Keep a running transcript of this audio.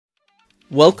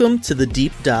Welcome to the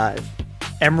Deep Dive,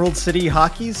 Emerald City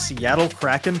Hockey's Seattle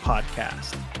Kraken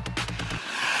podcast.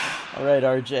 All right,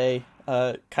 RJ,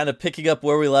 kind of picking up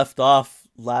where we left off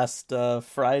last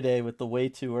Friday with the way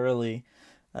too early.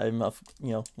 I'm,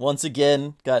 once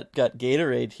again got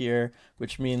Gatorade here,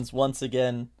 which means once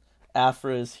again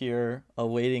Afra is here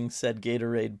awaiting said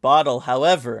Gatorade bottle.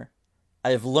 However,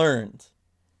 I have learned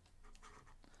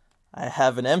I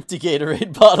have an empty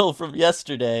Gatorade bottle from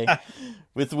yesterday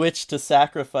with which to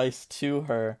sacrifice to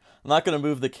her. I'm not going to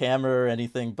move the camera or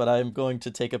anything, but I'm going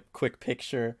to take a quick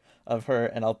picture of her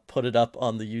and I'll put it up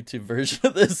on the YouTube version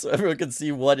of this so everyone can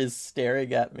see what is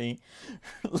staring at me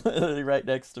literally right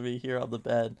next to me here on the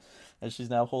bed as she's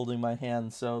now holding my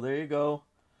hand. So there you go.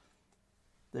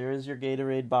 There is your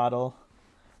Gatorade bottle.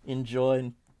 Enjoy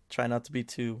and try not to be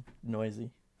too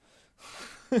noisy.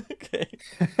 Okay.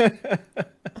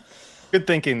 Good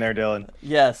thinking there, Dylan.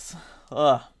 Yes.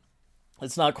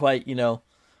 It's not quite,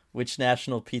 which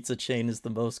national pizza chain is the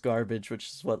most garbage, which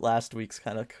is what last week's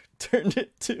kind of turned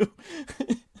it to.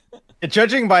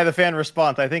 Judging by the fan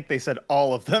response, I think they said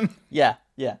all of them. Yeah.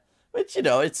 Which,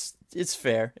 it's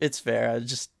fair. It's fair. I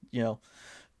just, don't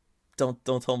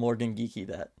tell Morgan Geeky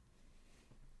that.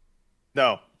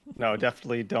 No,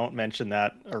 definitely don't mention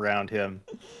that around him.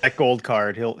 That gold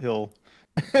card, he'll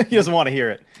he doesn't want to hear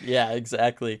it. Yeah,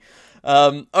 exactly.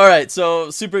 All right,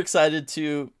 so super excited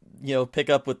to pick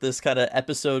up with this kind of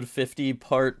episode 50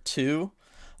 part 2,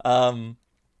 what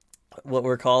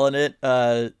we're calling it,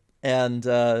 and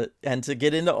to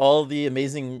get into all the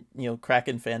amazing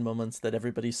Kraken fan moments that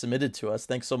everybody submitted to us.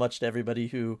 Thanks so much to everybody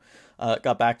who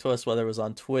got back to us, whether it was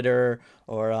on Twitter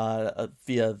or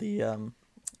via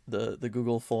the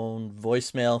Google phone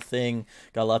voicemail thing.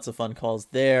 Got lots of fun calls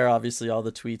there. Obviously all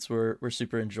the tweets were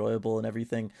super enjoyable and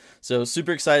everything. So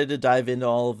super excited to dive into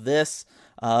all of this.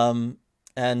 I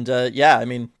don't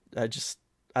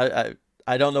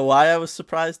know why I was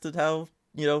surprised at how,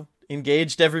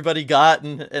 engaged everybody got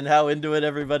and how into it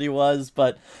everybody was,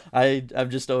 but I'm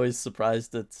just always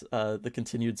surprised at the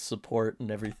continued support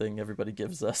and everything everybody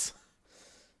gives us.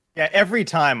 Yeah, every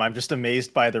time I'm just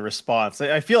amazed by the response.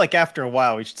 I feel like after a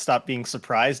while we should stop being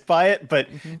surprised by it, but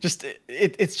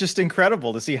it's just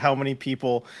incredible to see how many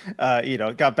people,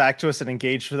 got back to us and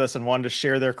engaged with us and wanted to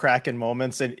share their Kraken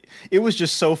moments. And it was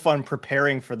just so fun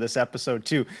preparing for this episode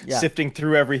too, sifting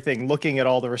through everything, looking at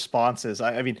all the responses.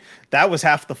 I mean, that was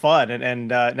half the fun, and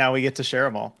now we get to share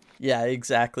them all. Yeah,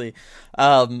 exactly.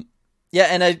 Yeah,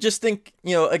 and I just think,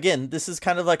 again, this is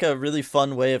kind of like a really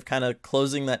fun way of kind of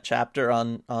closing that chapter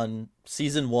on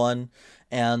season 1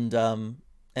 and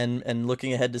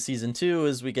looking ahead to season 2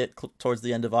 as we get towards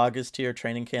the end of August here.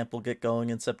 Training camp will get going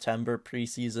in September,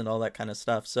 preseason, all that kind of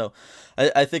stuff. So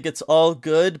I think it's all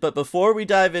good. But before we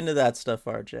dive into that stuff,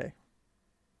 RJ,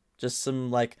 just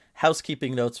some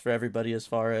housekeeping notes for everybody as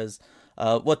far as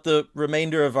what the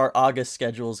remainder of our August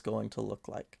schedule is going to look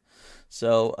like.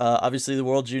 So obviously the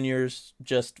World Juniors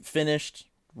just finished.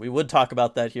 We would talk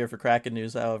about that here for Kraken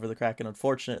News. However, the Kraken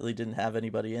unfortunately didn't have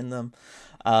anybody in them.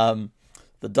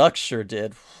 The Ducks sure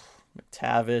did.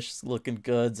 McTavish looking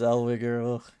good.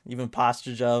 Zellweger, even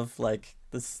Pastrujov.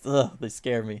 They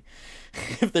scare me.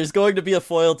 If there's going to be a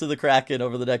foil to the Kraken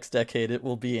over the next decade, it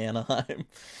will be Anaheim.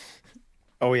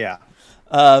 Oh yeah.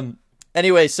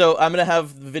 Anyway, so I'm gonna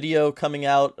have the video coming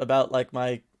out about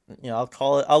my.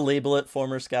 I'll label it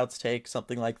Former Scouts Take,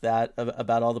 something like that,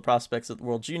 about all the prospects at the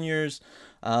World Juniors.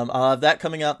 I'll have that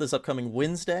coming out this upcoming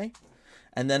Wednesday.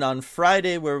 And then on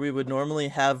Friday, where we would normally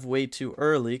have Way Too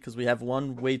Early, because we have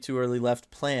one Way Too Early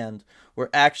left planned, we're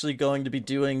actually going to be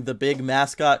doing the big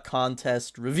mascot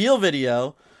contest reveal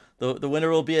video. The winner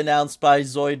will be announced by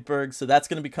Zoidberg, so that's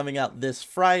going to be coming out this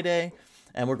Friday.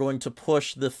 And we're going to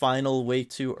push the final Way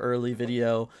Too Early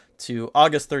video to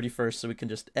August 31st, so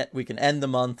we can end the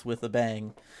month with a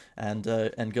bang, and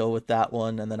go with that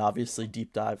one. And then obviously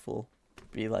Deep Dive will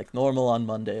be like normal on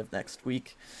Monday of next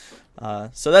week.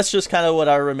 So that's just kind of what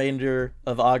our remainder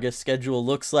of August schedule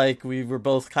looks like. We were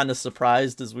both kind of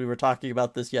surprised as we were talking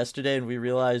about this yesterday, and we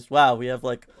realized, wow, we have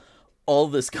all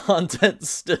this content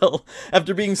still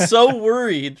after being so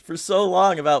worried for so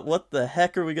long about what the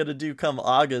heck are we going to do come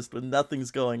August when nothing's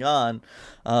going on.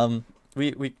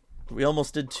 We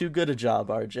almost did too good a job,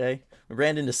 RJ. We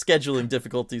ran into scheduling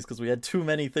difficulties because we had too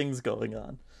many things going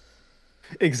on.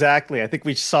 Exactly. I think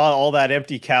we saw all that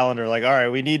empty calendar. All right,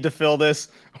 we need to fill this.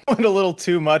 Went a little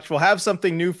too much. We'll have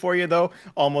something new for you, though,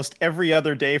 almost every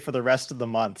other day for the rest of the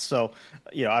month. So,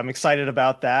 I'm excited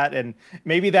about that. And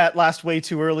maybe that last Way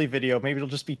Too Early video, maybe it'll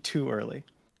just be too early.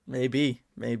 Maybe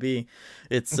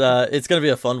it's gonna be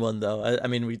a fun one though. I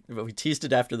mean, we teased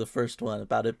it after the first one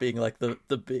about it being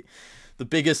the the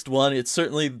biggest one. It's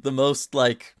certainly the most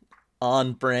like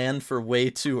on brand for way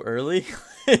too early.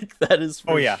 That is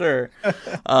for sure.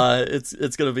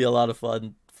 It's gonna be a lot of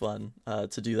fun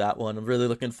to do that one. I'm really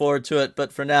looking forward to it.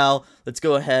 But for now, let's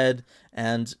go ahead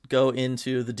and go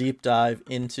into the deep dive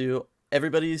into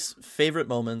everybody's favorite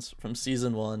moments from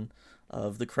season 1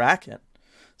 of the Kraken.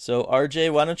 So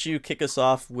RJ, why don't you kick us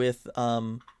off with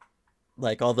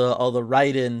like all the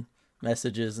write-in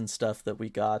messages and stuff that we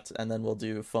got, and then we'll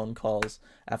do phone calls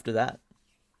after that.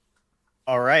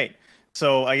 All right.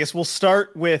 So I guess we'll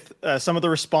start with some of the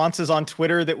responses on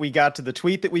Twitter that we got to the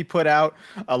tweet that we put out.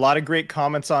 A lot of great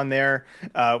comments on there.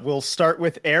 We'll start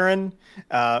with Aaron.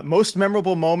 Most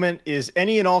memorable moment is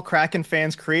any and all Kraken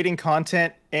fans creating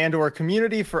content and or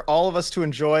community for all of us to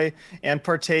enjoy and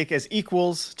partake as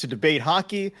equals to debate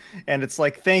hockey. And it's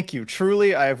like, thank you.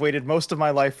 Truly, I have waited most of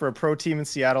my life for a pro team in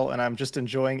Seattle, and I'm just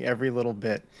enjoying every little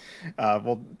bit.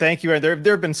 Well, thank you. There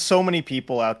have been so many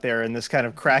people out there in this kind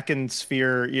of Kraken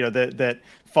sphere, that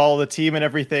follow the team and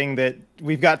everything that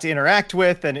we've got to interact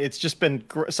with. And it's just been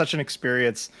such an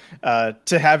experience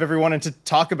to have everyone and to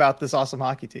talk about this awesome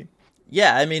hockey team.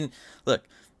 Yeah, I mean, look,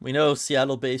 we know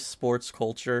Seattle-based sports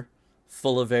culture,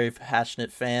 full of very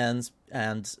passionate fans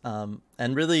and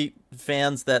really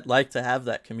fans that like to have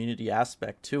that community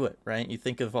aspect to it, right? You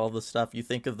think of all the stuff, you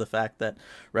think of the fact that,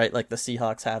 right, like the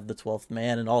Seahawks have the 12th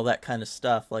man and all that kind of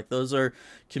stuff. Like those are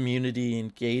community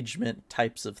engagement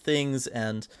types of things,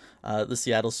 and the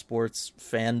Seattle sports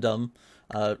fandom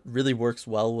really works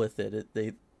well with it.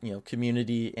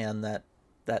 Community and that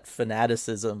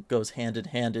fanaticism goes hand in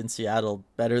hand in Seattle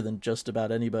better than just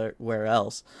about anywhere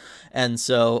else. And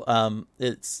so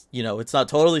it's not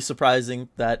totally surprising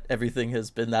that everything has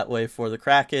been that way for the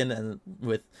Kraken, and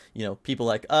with people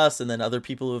like us and then other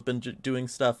people who have been doing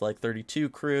stuff like 32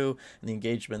 Crew and the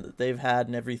engagement that they've had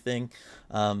and everything.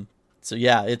 So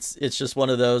yeah, it's just one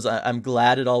of those. I'm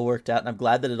glad it all worked out, and I'm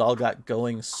glad that it all got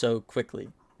going so quickly.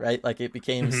 Right? Like it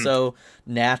became so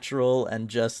natural, and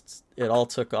just it all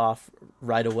took off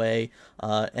right away.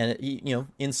 And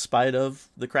in spite of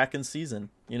the Kraken season,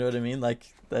 you know what I mean? Like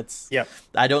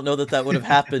I don't know that would have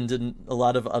happened in a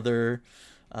lot of other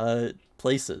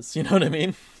places. You know what I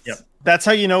mean? Yep. That's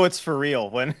how you know it's for real,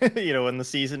 when when the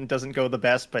season doesn't go the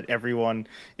best, but everyone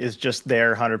is just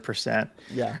there 100%.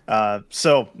 Yeah.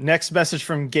 So next message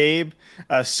from Gabe,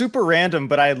 super random,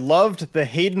 but I loved the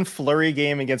Hayden Fleury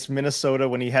game against Minnesota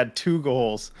when he had 2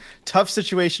 goals. Tough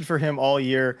situation for him all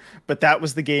year, but that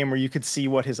was the game where you could see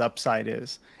what his upside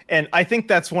is. And I think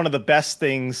that's one of the best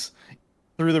things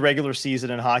through the regular season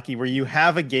in hockey, where you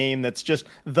have a game that's just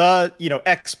the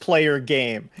X player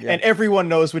game, and everyone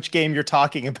knows which game you're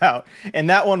talking about. And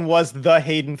that one was the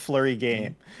Hayden Fleury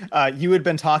game. You had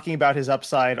been talking about his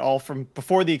upside all from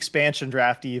before the expansion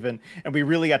draft even, and we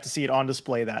really got to see it on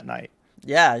display that night.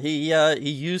 Yeah, he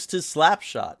used his slap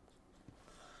shot.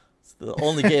 It's the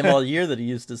only game all year that he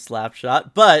used his slap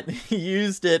shot, but he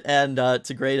used it, and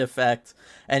to great effect.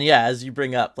 And yeah, as you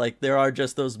bring up, like there are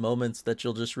just those moments that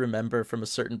you'll just remember from a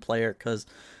certain player, because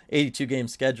 82 game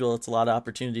schedule, it's a lot of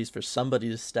opportunities for somebody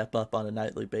to step up on a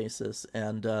nightly basis.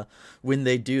 And when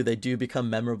they do become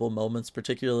memorable moments,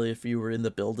 particularly if you were in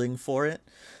the building for it.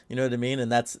 You know what I mean? And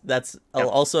that's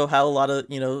also how a lot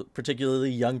of, particularly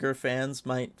younger fans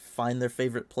might find their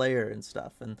favorite player and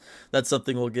stuff. And that's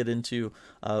something we'll get into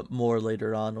more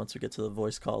later on once we get to the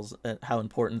voice calls, and how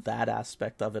important that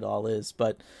aspect of it all is.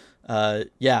 But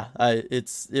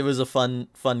it was a fun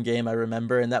game, I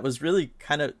remember. And that was really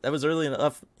that was early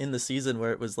enough in the season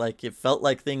where it was like, it felt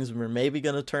like things were maybe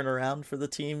going to turn around for the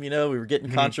team. We were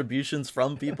getting contributions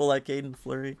from people like Hayden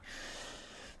Fleury.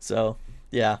 So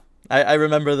yeah, I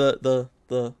remember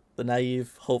the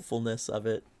naive hopefulness of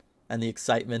it and the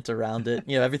excitement around it.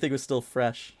 Everything was still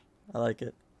fresh. I like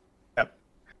it. Yep.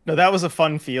 No, that was a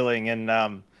fun feeling. And,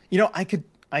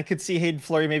 I could see Hayden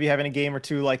Fleury maybe having a game or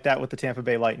two like that with the Tampa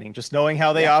Bay Lightning, just knowing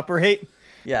how they operate.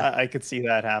 Yeah, I could see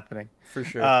that happening. For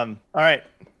sure. All right.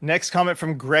 Next comment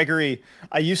from Gregory.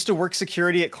 I used to work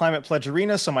security at Climate Pledge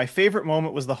Arena, so my favorite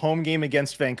moment was the home game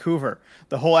against Vancouver.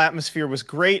 The whole atmosphere was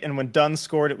great, and when Dunn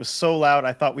scored, it was so loud,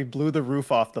 I thought we blew the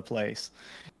roof off the place.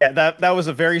 Yeah, that was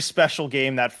a very special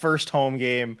game, that first home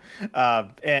game,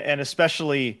 and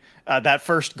especially that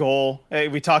first goal.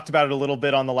 We talked about it a little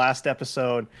bit on the last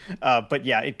episode, but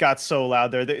yeah, it got so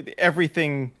loud there.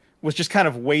 Everything was just kind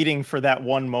of waiting for that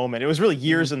one moment. It was really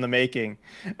years in the making,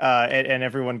 and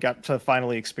everyone got to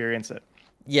finally experience it.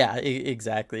 Yeah,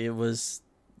 exactly. It was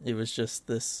just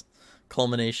this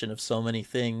culmination of so many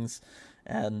things,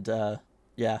 and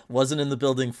wasn't in the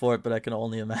building for it, but I can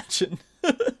only imagine.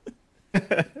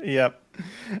 Yep.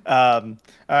 All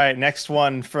right, next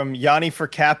one from Yanni for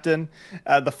captain.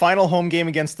 The final home game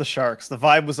against the Sharks. The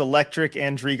vibe was electric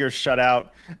and Drieger's shutout.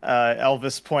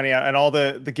 Elvis pointing out, and all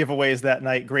the giveaways that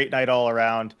night. Great night all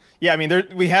around. Yeah, I mean,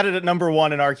 we had it at number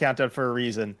one in our countdown for a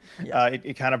reason. Yeah.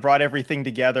 It kind of brought everything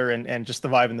together, and just the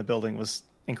vibe in the building was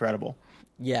incredible.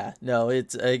 Yeah, no,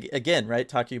 it's again, right,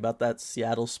 talking about that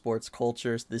Seattle sports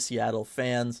culture, the Seattle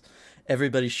fans,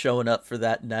 everybody showing up for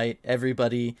that night,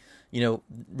 everybody,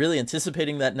 really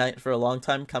anticipating that night for a long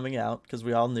time coming out, because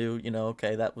we all knew,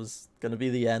 okay, that was going to be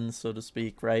the end, so to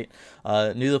speak, right?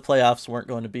 Knew the playoffs weren't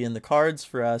going to be in the cards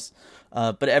for us,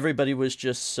 but everybody was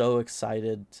just so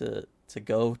excited to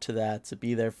go to that, to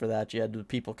be there for that. You had the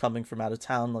people coming from out of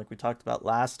town, like we talked about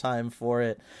last time, for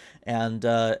it, and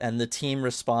the team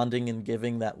responding and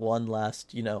giving that one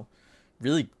last,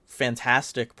 really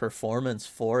fantastic performance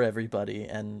for everybody,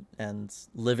 and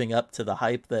living up to the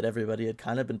hype that everybody had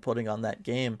kind of been putting on that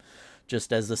game,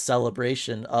 just as a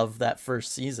celebration of that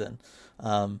first season.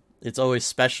 It's always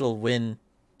special when,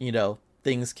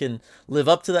 things can live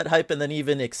up to that hype and then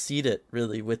even exceed it,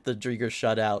 really, with the Drieger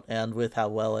shutout and with how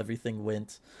well everything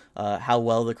went, how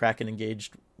well the Kraken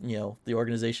engaged, the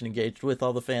organization engaged with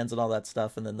all the fans and all that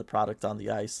stuff, and then the product on the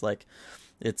ice. Like,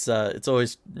 it's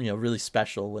always, really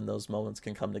special when those moments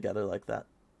can come together like that.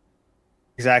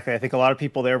 Exactly. I think a lot of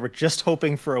people there were just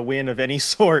hoping for a win of any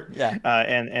sort, Yeah.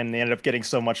 and they ended up getting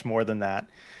so much more than that.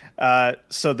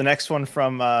 So the next one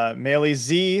from Melee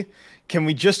Z. Can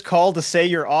we just call to say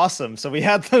you're awesome? So we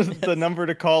had the number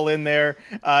to call in there.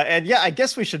 And yeah, I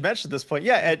guess we should mention at this point.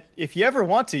 Yeah, if you ever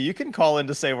want to, you can call in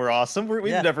to say we're awesome. We've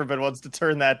never been ones to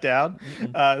turn that down.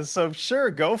 So sure,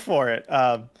 go for it.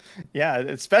 Yeah,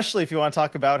 especially if you want to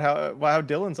talk about how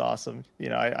Dylan's awesome.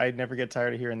 I never get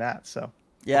tired of hearing that. So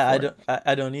yeah,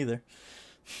 I don't either.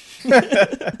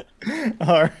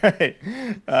 All right.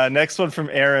 Next one from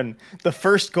Aaron. The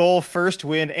first goal, first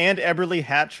win, and Eberle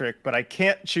hat trick, but I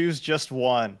can't choose just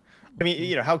one. I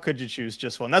mean, how could you choose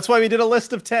just one? That's why we did a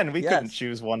list of 10. We couldn't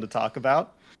choose one to talk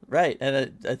about. Right.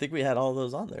 And I think we had all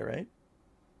those on there, right?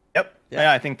 Yep.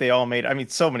 Yeah, I think they all made,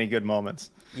 so many good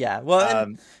moments. Yeah.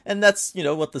 Well, and that's,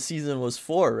 what the season was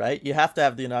for, right? You have to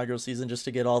have the inaugural season just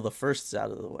to get all the firsts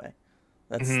out of the way.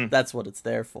 That's what it's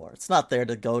there for. It's not there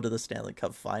to go to the Stanley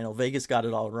Cup final. Vegas got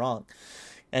it all wrong.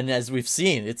 And as we've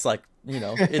seen, it's like,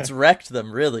 it's wrecked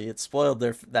them, really. It spoiled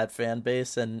that fan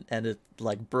base, and it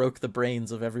like broke the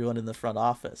brains of everyone in the front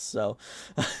office. So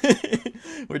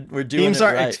we're doing it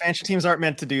right. Expansion teams aren't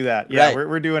meant to do that. Yeah, right.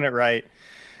 We're doing it right.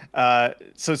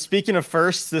 So speaking of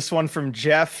firsts, this one from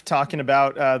Jeff talking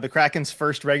about the Kraken's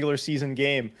first regular season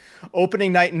game.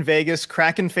 Opening night in Vegas,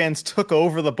 Kraken fans took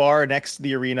over the bar next to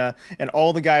the arena, and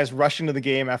all the guys rushing to the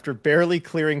game after barely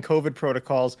clearing COVID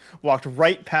protocols walked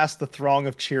right past the throng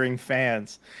of cheering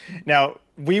fans. Now,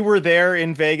 we were there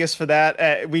in Vegas for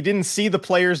that. We didn't see the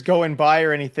players going by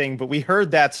or anything, but we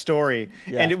heard that story,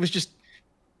 and it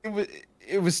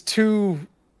was too...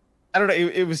 I don't know.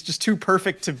 It was just too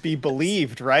perfect to be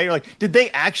believed, right? Like, did they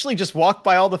actually just walk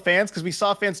by all the fans? Because we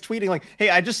saw fans tweeting like, "Hey,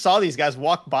 I just saw these guys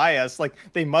walk by us. Like,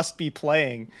 they must be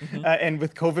playing." And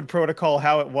with COVID protocol,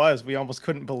 how it was, we almost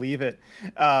couldn't believe it.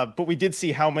 But we did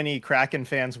see how many Kraken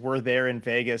fans were there in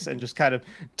Vegas and just kind of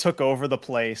took over the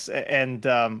place. And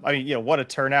what a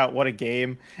turnout, what a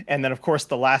game, and then of course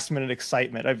the last minute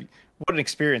excitement. What an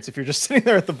experience if you're just sitting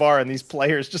there at the bar and these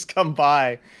players just come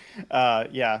by.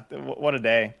 What a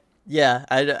day. Yeah,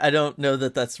 I don't know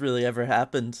that that's really ever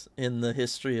happened in the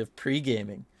history of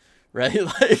pre-gaming, right?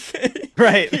 Like,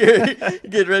 right. You're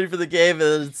getting ready for the game,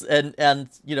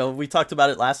 and we talked about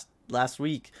it last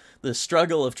week, the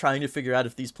struggle of trying to figure out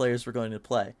if these players were going to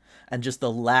play, and just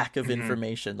the lack of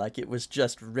information. Like, it was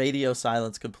just radio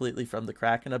silence completely from the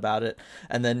Kraken about it.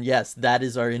 And then, yes, that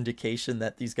is our indication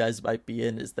that these guys might be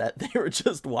in, is that they were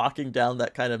just walking down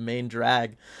that kind of main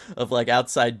drag of like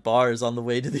outside bars on the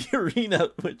way to the arena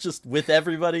with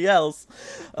everybody else.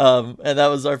 And that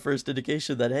was our first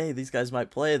indication that, hey, these guys might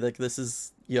play. Like, this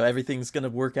is, everything's going to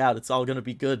work out. It's all going to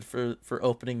be good for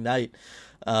opening night.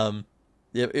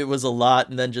 It was a lot,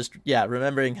 and then just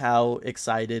remembering how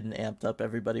excited and amped up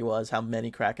everybody was, how many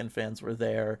Kraken fans were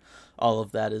there. All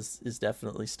of that is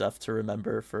definitely stuff to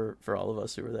remember for all of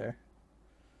us who were there.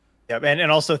 Yep,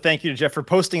 and also thank you to Jeff for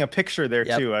posting a picture there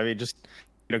too. I mean, just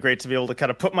great to be able to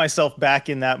kind of put myself back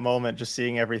in that moment, just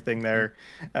seeing everything there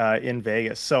in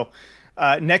Vegas. So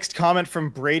next comment from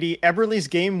Brady: Eberle's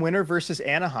game winner versus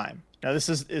Anaheim. Now, this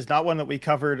is not one that we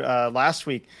covered last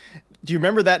week. Do you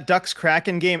remember that Ducks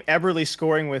Kraken game? Eberle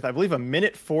scoring with, I believe, a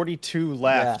minute 42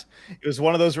 left. Yeah. It was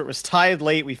one of those where it was tied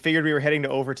late. We figured we were heading to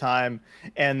overtime.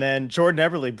 And then Jordan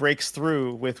Eberle breaks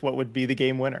through with what would be the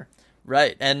game winner.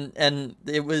 Right. And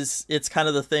it's kind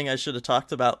of the thing I should have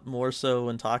talked about more so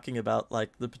when talking about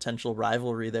like the potential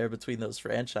rivalry there between those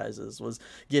franchises, was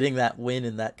getting that win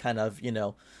in that kind of,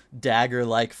 dagger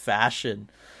like fashion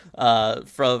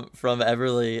from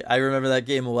Everly. I remember that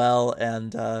game well,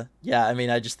 and yeah, I mean,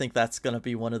 I just think that's going to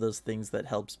be one of those things that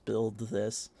helps build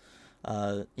this.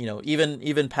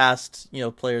 Even past,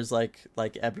 players like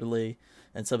Everly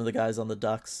and some of the guys on the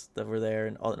Ducks that were there,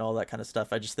 and all that kind of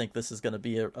stuff. I just think this is going to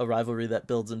be a rivalry that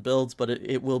builds and builds, but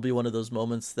it will be one of those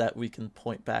moments that we can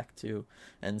point back to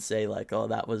and say like, oh,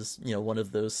 that was, one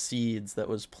of those seeds that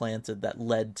was planted that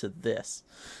led to this.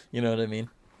 You know what I mean?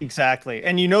 Exactly.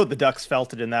 And the Ducks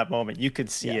felt it in that moment. You could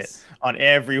see it Yes. on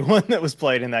everyone that was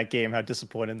played in that game, how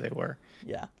disappointed they were.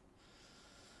 Yeah.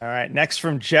 All right. Next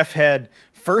from Jeff Head.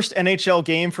 First NHL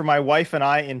game for my wife and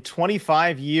I in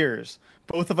 25 years.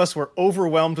 Both of us were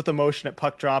overwhelmed with emotion at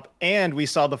puck drop, and we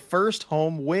saw the first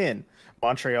home win,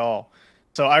 Montreal.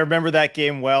 So I remember that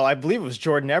game well. I believe it was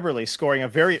Jordan Eberle scoring a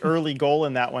very early goal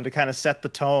in that one to kind of set the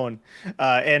tone.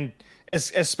 And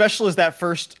as special as that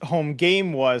first home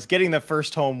game was, getting the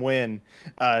first home win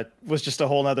was just a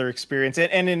whole nother experience.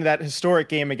 And in that historic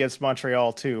game against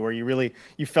Montreal too, where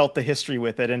you felt the history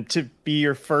with it, and to be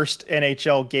your first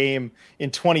NHL game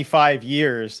in 25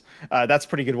 years, that's a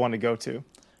pretty good one to go to.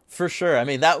 For sure. I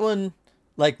mean, that one,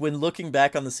 like when looking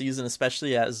back on the season,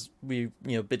 especially as we,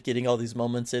 been getting all these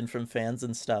moments in from fans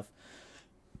and stuff,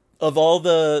 of all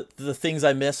the things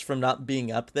I missed from not being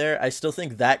up there, I still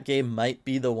think that game might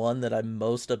be the one that I'm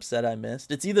most upset I missed.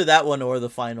 It's either that one or the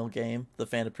final game, the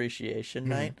fan appreciation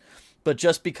night. But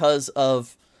just because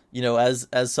of, as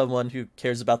someone who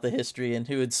cares about the history and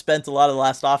who had spent a lot of the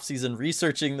last offseason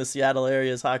researching the Seattle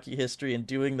area's hockey history and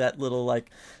doing that little like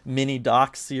mini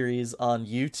doc series on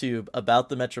YouTube about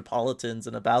the Metropolitans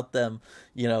and about them,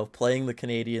 playing the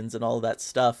Canadians and all of that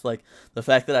stuff, like the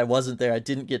fact that I wasn't there, I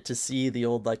didn't get to see the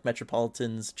old like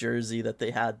Metropolitans jersey that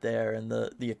they had there and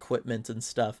the equipment and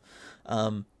stuff.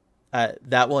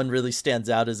 That one really stands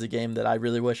out as a game that I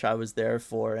really wish I was there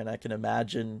for, and I can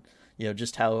imagine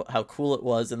just how cool it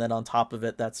was. And then on top of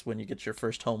it, that's when you get your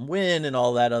first home win and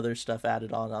all that other stuff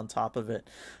added on top of it.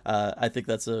 I think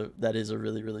that is a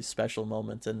really, really special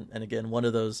moment. And again, one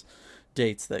of those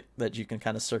dates that you can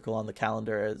kind of circle on the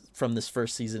calendar from this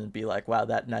first season and be like, wow,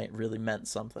 that night really meant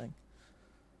something.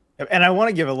 And I want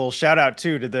to give a little shout out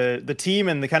too to the team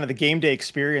and the kind of the game day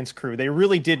experience crew. They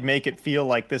really did make it feel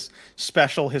like this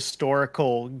special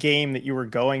historical game that you were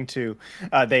going to.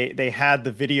 They had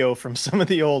the video from some of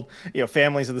the old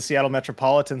families of the Seattle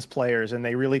Metropolitans players, and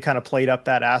they really kind of played up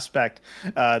that aspect.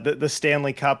 The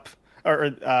Stanley Cup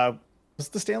was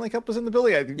the Stanley Cup was in the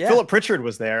building. Yeah. Philip Pritchard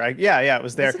was there. It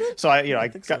was there. So I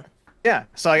got. So. Yeah,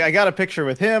 so I got a picture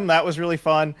with him. That was really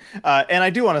fun. And I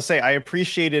do want to say I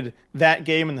appreciated that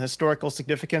game and the historical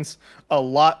significance a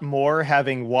lot more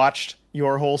having watched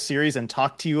your whole series and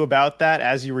talked to you about that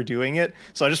as you were doing it.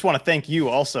 So I just want to thank you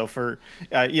also for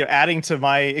adding to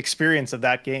my experience of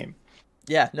that game.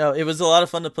 Yeah, no, it was a lot of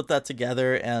fun to put that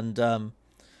together, and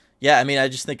yeah, I mean, I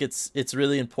just think it's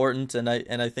really important, and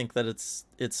I think that it's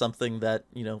something that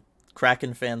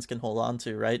Kraken fans can hold on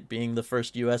to, right? Being the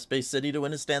first U.S. based city to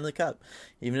win a Stanley Cup,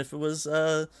 even if it was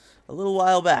a little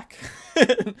while back.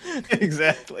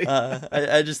 Exactly.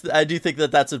 I do think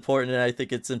that that's important, and I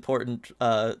think it's important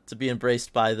to be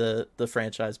embraced by the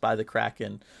franchise, by the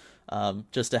Kraken,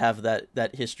 just to have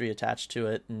that history attached to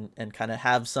it, and kind of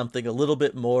have something a little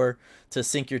bit more to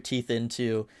sink your teeth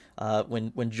into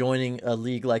when joining a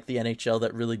league like the NHL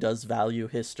that really does value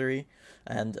history,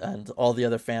 and all the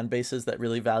other fan bases that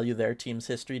really value their team's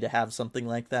history, to have something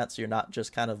like that, so you're not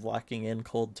just kind of walking in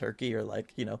cold turkey, or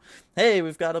like, hey,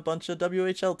 we've got a bunch of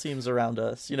WHL teams around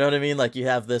us, you know what I mean? Like, you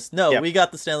have this, no, Yep. We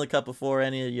got the Stanley Cup before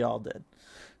any of y'all did.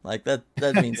 Like, that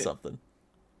means something.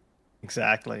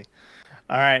 Exactly.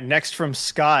 All right, next from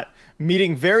Scott.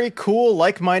 Meeting very cool,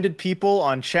 like-minded people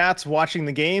on chats, watching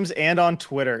the games, and on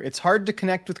Twitter. It's hard to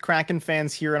connect with Kraken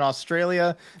fans here in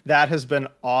Australia. That has been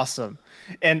awesome.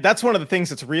 And that's one of the things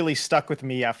that's really stuck with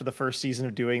me after the first season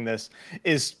of doing this,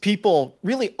 is people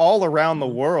really all around the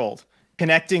world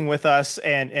connecting with us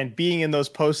and being in those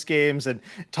post games and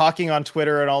talking on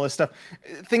Twitter and all this stuff.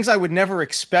 Things I would never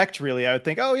expect, really. I would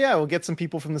think, oh yeah, we'll get some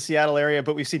people from the Seattle area,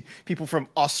 but we've seen people from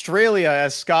Australia,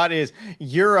 as Scott is,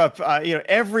 Europe,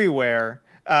 everywhere.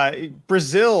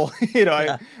 Brazil,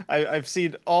 Yeah. I've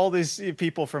seen all these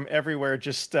people from everywhere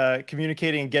just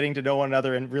communicating and getting to know one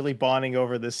another and really bonding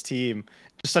over this team.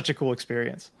 Just such a cool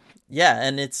experience. Yeah,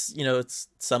 and it's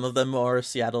some of them are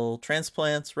Seattle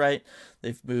transplants, right?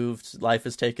 They've moved, life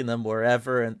has taken them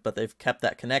wherever, but they've kept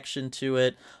that connection to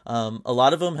it. A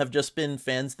lot of them have just been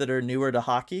fans that are newer to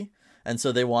hockey, and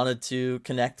so they wanted to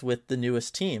connect with the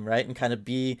newest team, right, and kind of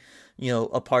be,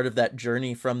 a part of that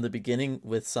journey from the beginning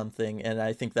with something. And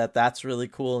I think that that's really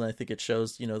cool, and I think it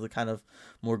shows, the kind of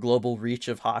more global reach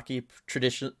of hockey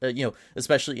tradition,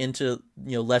 especially into,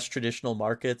 less traditional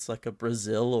markets like a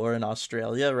Brazil or an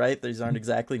Australia, right? These aren't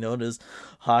exactly known as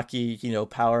hockey,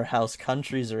 powerhouse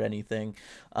countries or anything.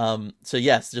 So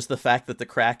yes, just the fact that the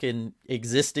Kraken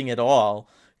existing at all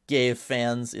gave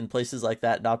fans in places like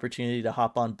that an opportunity to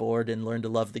hop on board and learn to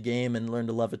love the game and learn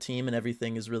to love a team and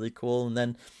everything is really cool. And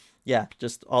then, yeah,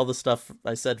 just all the stuff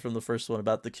I said from the first one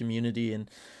about the community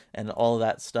and all of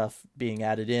that stuff being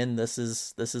added in. This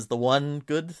is the one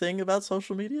good thing about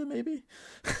social media, maybe.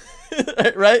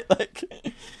 Right? Like,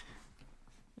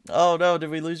 oh no,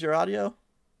 did we lose your audio?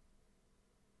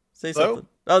 Say Hello? something.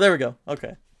 Oh, there we go.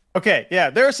 Okay. Okay, yeah,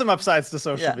 there are some upsides to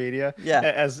social Yeah. media, Yeah.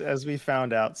 as we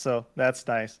found out, so that's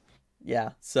nice. Yeah.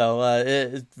 So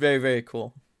it's very, very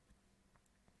cool.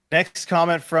 Next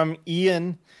comment from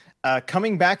Ian,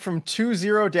 coming back from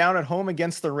 2-0 down at home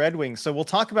against the Red Wings. So we'll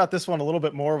talk about this one a little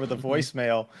bit more with the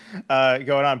voicemail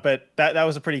going on, but that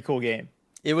was a pretty cool game.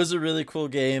 It was a really cool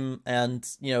game, and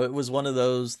it was one of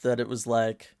those that it was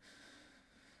like,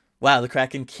 wow, the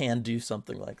Kraken can do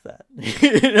something like that.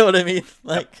 You know what I mean?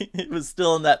 Like, it was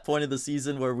still in that point of the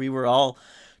season where we were all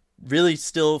really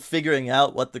still figuring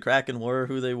out what the Kraken were,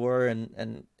 who they were,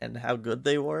 and how good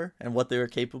they were, and what they were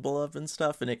capable of and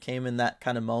stuff. And it came in that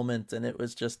kind of moment, and it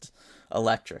was just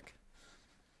electric.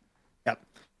 Yep.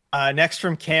 Next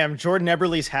from Cam, Jordan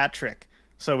Eberle's hat trick.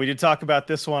 So we did talk about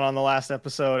this one on the last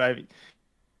episode.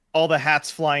 All the hats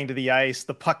flying to the ice,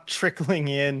 the puck trickling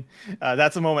in.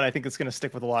 That's a moment I think that's going to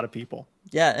stick with a lot of people.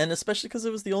 Yeah, and especially because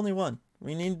it was the only one.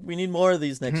 We need more of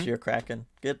these next year, Kraken.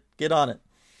 Get on it.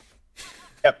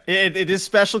 Yep, it is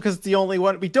special because it's the only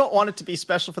one. We don't want it to be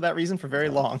special for that reason for very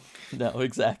long. No,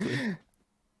 exactly.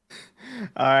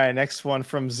 All right, next one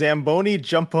from Zamboni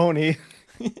Jumponi.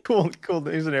 Cool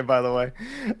username, by the way.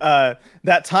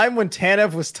 That time when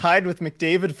Tanev was tied with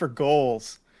McDavid for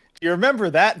goals. Do you remember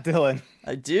that, Dylan?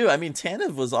 I do. I mean,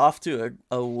 Tanev was off to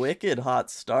a wicked hot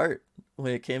start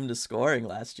when it came to scoring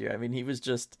last year. I mean, he was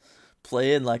just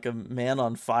playing like a man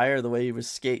on fire the way he was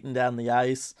skating down the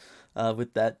ice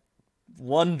with that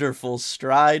wonderful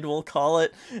stride, we'll call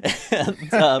it.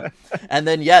 And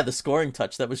then, yeah, the scoring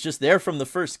touch that was just there from the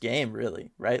first game, really,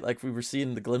 right? Like, we were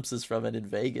seeing the glimpses from it in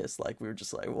Vegas. Like, we were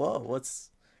just like, whoa, what's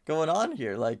going on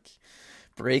here? Like,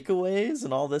 breakaways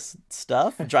and all this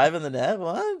stuff, driving the net.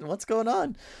 What's going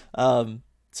on?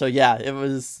 So yeah, that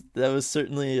was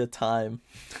certainly a time.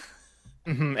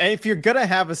 Mm-hmm. And if you're gonna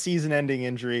have a season-ending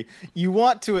injury, you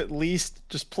want to at least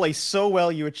just play so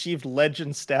well you achieved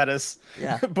legend status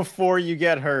before you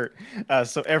get hurt.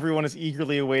 So everyone is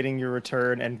eagerly awaiting your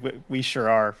return, and we sure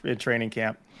are in training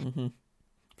camp. Mm-hmm.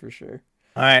 For sure.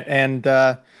 All right, and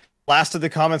last of the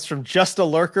comments from Just a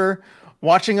Lurker.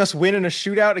 Watching us win in a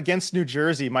shootout against New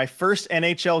Jersey, my first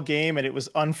NHL game, and it was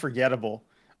unforgettable.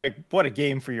 Like, what a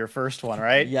game for your first one,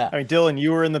 right? Yeah. I mean, Dylan,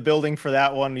 you were in the building for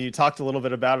that one. You talked a little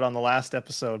bit about it on the last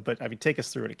episode, but I mean, take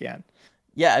us through it again.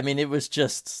 Yeah, I mean, it was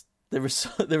just there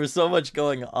was so much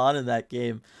going on in that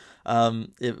game.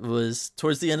 It was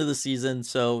towards the end of the season,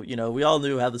 so we all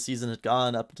knew how the season had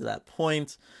gone up to that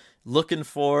point. Looking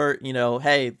for,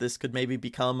 hey, this could maybe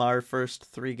become our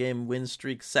first 3-game win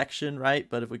streak section, right?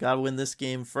 But if we got to win this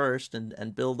game first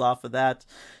and build off of that,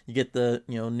 you get the,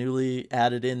 newly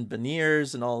added in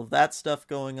Beniers and all of that stuff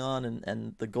going on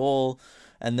and the goal,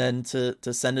 and then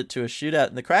to send it to a shootout.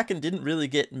 And the Kraken didn't really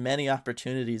get many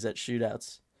opportunities at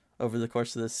shootouts over the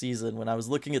course of the season. When I was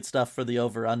looking at stuff for the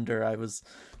over-under, I was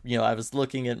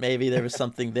looking at maybe there was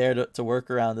something there to work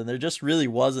around, and there just really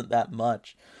wasn't that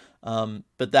much.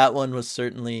 But that one was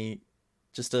certainly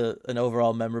just an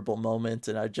overall memorable moment,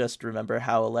 and I just remember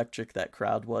how electric that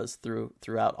crowd was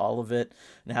throughout all of it,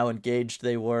 and how engaged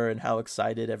they were, and how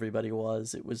excited everybody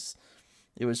was. It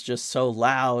was just so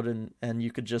loud, and you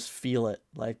could just feel it.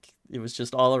 Like, it was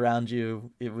just all around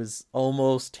you. It was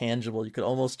almost tangible. You could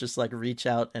almost just like reach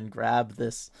out and grab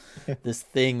this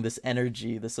thing, this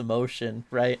energy, this emotion,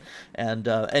 right? And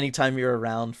anytime you're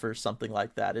around for something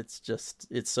like that, it's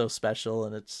so special,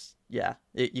 and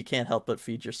you can't help but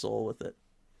feed your soul with it.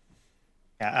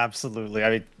 Yeah, absolutely. I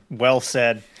mean, well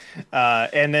said.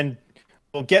 And then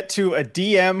we'll get to a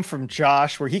DM from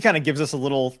Josh where he kind of gives us a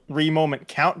little 3-moment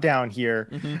countdown here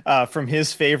from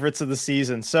his favorites of the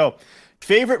season. So,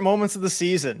 favorite moments of the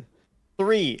season.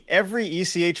 3, every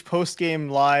ECH post-game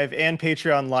live and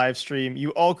Patreon live stream, you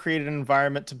all created an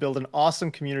environment to build an awesome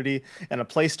community and a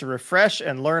place to refresh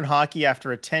and learn hockey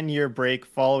after a 10-year break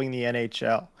following the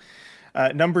NHL.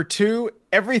 Number two,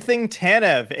 everything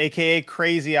Tanev, aka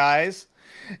Crazy Eyes,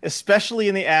 especially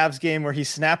in the Avs game where he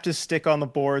snapped his stick on the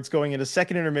boards going into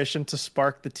second intermission to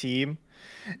spark the team.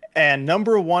 And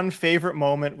number one favorite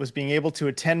moment was being able to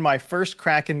attend my first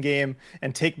Kraken game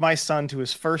and take my son to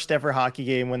his first ever hockey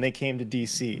game when they came to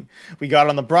DC. We got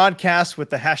on the broadcast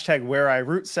with the hashtag Where I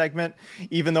Root segment,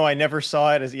 even though I never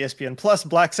saw it as ESPN Plus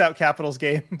Blacks Out Capitals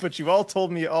game, but you all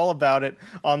told me all about it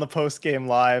on the post game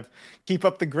live. Keep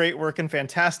up the great work and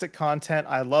fantastic content.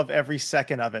 I love every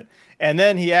second of it. And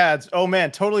then he adds, oh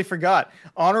man, totally forgot.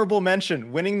 Honorable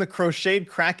mention, winning the crocheted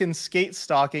Kraken skate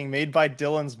stocking made by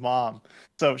Dylan's mom.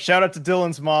 So shout out to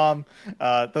Dylan's mom.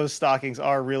 Those stockings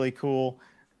are really cool.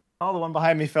 Oh, the one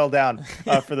behind me fell down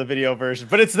for the video version,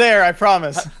 but it's there, I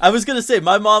promise. I was going to say,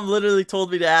 my mom literally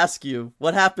told me to ask you,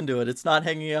 what happened to it? It's not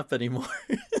hanging up anymore.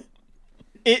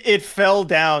 It fell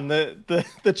down.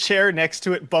 The chair next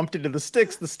to it bumped into the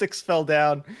sticks fell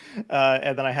down,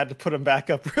 and then I had to put them back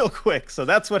up real quick. So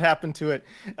that's what happened to it.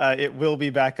 It will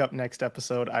be back up next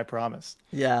episode, I promise.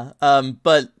 Yeah.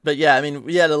 But yeah, I mean,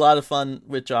 we had a lot of fun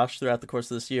with Josh throughout the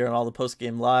course of this year, and all the post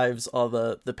game lives, all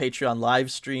the Patreon live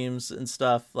streams and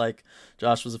stuff. Like,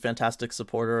 Josh was a fantastic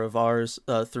supporter of ours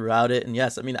throughout it. And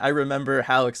yes, I mean, I remember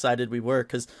how excited we were,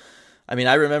 because I mean,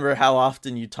 I remember how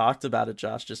often you talked about it,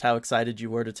 Josh, just how excited you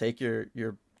were to take your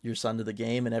son to the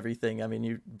game and everything. I mean,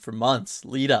 you for months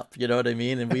lead up, you know what I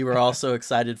mean? And we were all so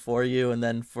excited for you. And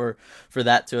then for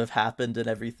that to have happened and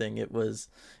everything, it was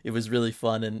really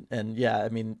fun. And yeah, I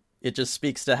mean, it just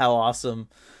speaks to how awesome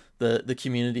the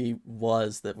community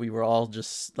was, that we were all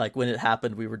just like, when it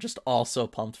happened, we were just all so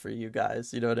pumped for you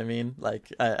guys. You know what I mean?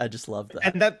 Like, I just love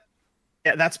that.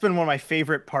 And that's been one of my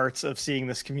favorite parts of seeing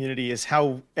this community, is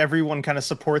how everyone kind of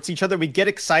supports each other. We get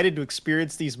excited to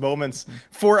experience these moments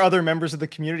for other members of the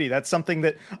community. That's something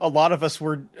that a lot of us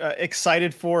were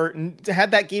excited for, and to have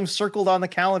that game circled on the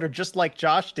calendar, just like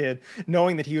Josh did,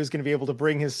 knowing that he was going to be able to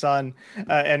bring his son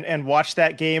and watch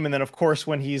that game. And then, of course,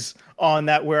 when he's on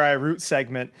that Where I Root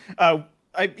segment,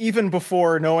 even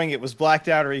before knowing it was blacked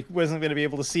out or he wasn't going to be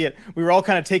able to see it, we were all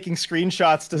kind of taking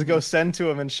screenshots to go send to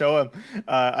him and show him.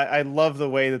 I love the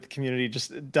way that the community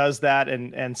just does that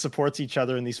and supports each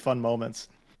other in these fun moments.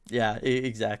 Yeah,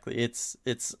 exactly.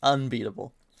 It's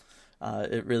unbeatable.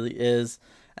 It really is.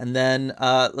 And then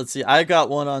let's see. I got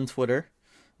one on Twitter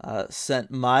sent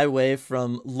my way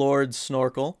from Lord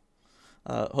Snorkel.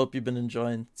 Hope you've been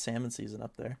enjoying salmon season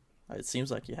up there. It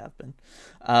seems like you have been.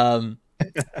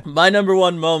 My number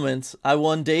one moment, I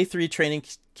won day 3 training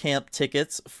camp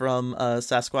tickets from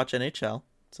Sasquatch NHL.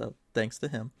 So thanks to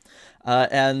him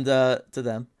and to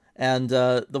them. And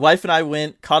the wife and I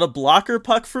went, caught a blocker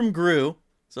puck from Gru.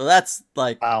 So that's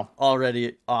like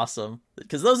already awesome,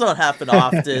 because those don't happen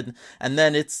often. And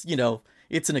then it's, you know,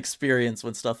 it's an experience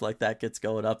when stuff like that gets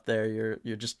going up there.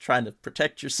 You're just trying to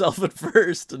protect yourself at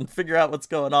first and figure out what's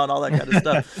going on, all that kind of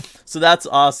stuff. So that's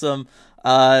awesome.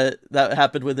 That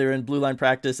happened when they were in blue line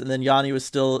practice, and then Yanni was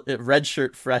still a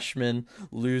redshirt freshman,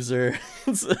 loser,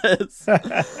 and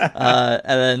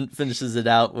then finishes it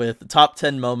out with top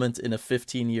 10 moments in a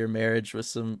 15-year marriage with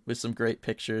some great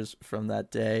pictures from that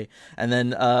day. And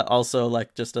then also,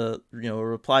 like, just a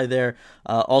reply there.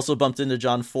 Also bumped into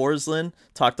John Forslund,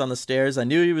 talked on the stairs. I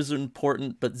knew he was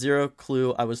important, but zero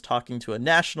clue I was talking to a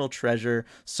national treasure.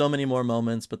 So many more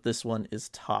moments, but this one is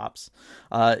tops.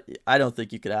 I don't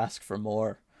think you could ask for more.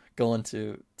 Going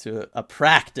to a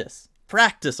practice,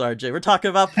 RJ. We're talking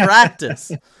about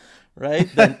practice, right?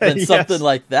 Than Yes. Something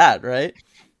like that, right?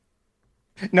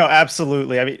 No,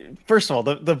 absolutely. I mean, first of all,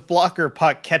 the blocker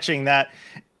puck catching that,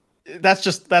 that's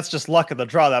just luck of the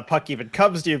draw. That puck even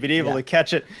comes to you, being able to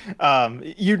catch it.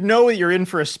 You know you're in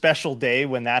for a special day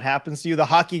when that happens to you. The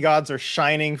hockey gods are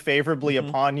shining favorably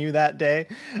upon you that day.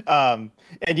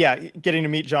 And yeah, getting to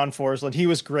meet John Forslund, he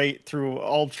was great through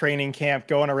all training camp,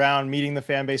 going around, meeting the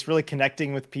fan base, really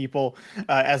connecting with people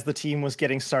as the team was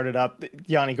getting started up.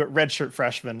 Yanni, redshirt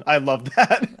freshman, I love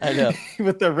that. I know.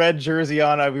 With the red jersey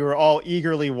on, we were all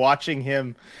eagerly watching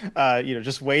him,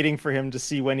 just waiting for him to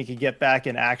see when he could get back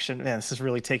in action. Man, this is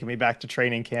really taking me back to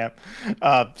training camp.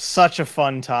 Such a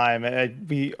fun time.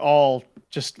 We all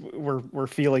just were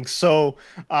feeling so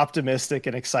optimistic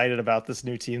and excited about this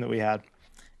new team that we had.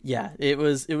 Yeah, it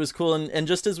was cool. And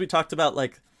just as we talked about,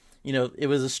 like, it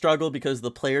was a struggle because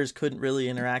the players couldn't really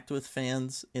interact with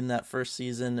fans in that first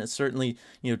season. And certainly,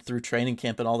 through training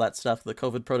camp and all that stuff, the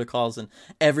COVID protocols, and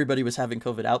everybody was having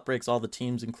COVID outbreaks, all the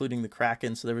teams, including the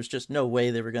Kraken. So there was just no way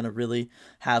they were going to really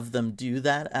have them do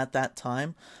that at that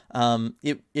time.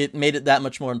 It made it that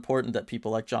much more important that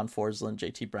people like John Forsland,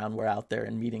 JT Brown were out there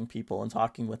and meeting people and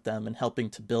talking with them and helping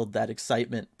to build that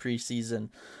excitement preseason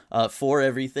for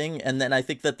everything. And then I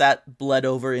think that bled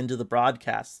over into the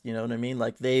broadcast. You know what I mean?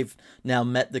 Like, they've now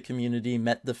met the community,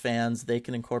 met the fans. They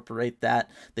can incorporate that.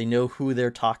 They know who they're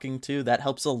talking to. That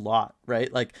helps a lot,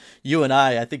 right? Like, you and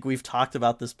I think we've talked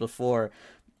about this before.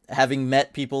 Having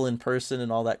met people in person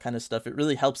and all that kind of stuff, it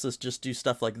really helps us just do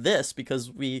stuff like this, because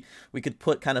we could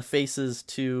put kind of faces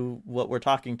to what we're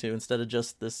talking to instead of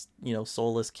just this,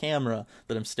 soulless camera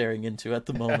that I'm staring into at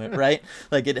the moment, right?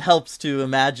 Like, it helps to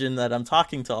imagine that I'm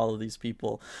talking to all of these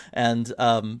people, and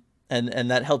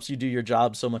that helps you do your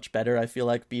job so much better. I feel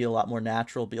like be a lot more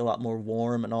natural, be a lot more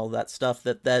warm, and all that stuff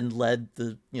that then led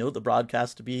the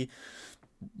broadcast to be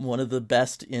one of the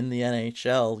best in the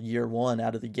NHL year one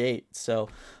out of the gate. So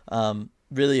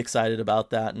really excited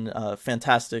about that, and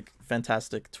fantastic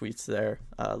tweets there,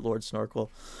 Lord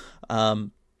Snorkel.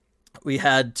 We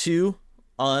had 2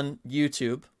 on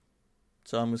YouTube,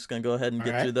 so I'm just going to go ahead and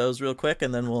get through those real quick,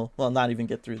 and then we'll not even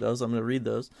get through those. I'm going to read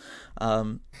those.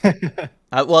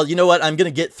 Well, you know what? I'm going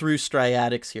to get through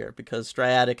Striatics here, because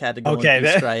Striatic had to go through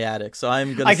Striatic. So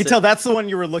I'm going to... I can tell that's the one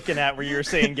you were looking at where you were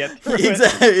saying get through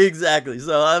Exactly.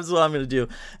 So that's what I'm going to do.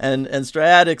 And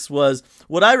Striatics was...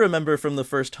 What I remember from the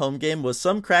first home game was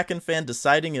some Kraken fan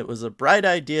deciding it was a bright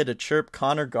idea to chirp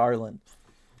Connor Garland.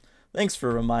 Thanks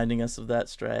for reminding us of that,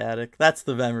 Striatic. That's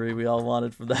the memory we all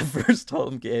wanted from that first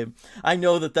home game. I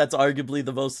know that's arguably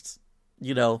the most,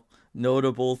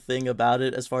 notable thing about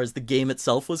it as far as the game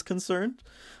itself was concerned.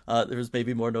 There was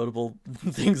maybe more notable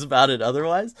things about it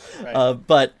otherwise. Right.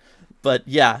 But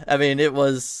yeah, I mean, it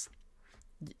was...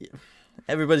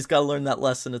 Everybody's got to learn that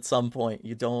lesson at some point.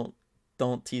 You don't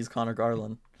tease Connor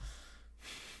Garland.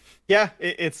 Yeah,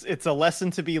 it's a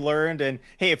lesson to be learned, and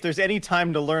hey, if there's any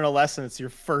time to learn a lesson, it's your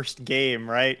first game,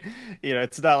 right?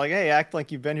 It's not like, hey, act like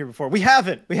you've been here before. We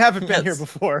haven't been here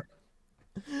before.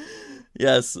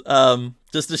 Yes,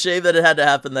 just a shame that it had to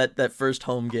happen that first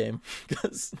home game,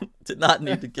 because did not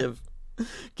need to give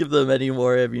them any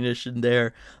more ammunition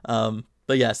there.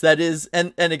 But yes, that is,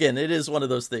 and again, it is one of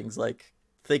those things, like,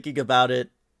 thinking about it,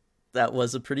 that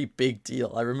was a pretty big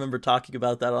deal. I remember talking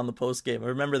about that on the post game. I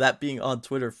remember that being on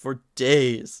Twitter for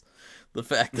days. The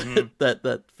fact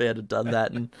that fan had done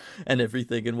that and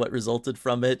everything, and what resulted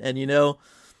from it. And you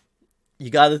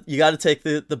gotta take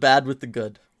the bad with the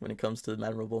good when it comes to the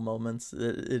memorable moments.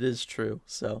 It is true.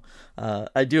 So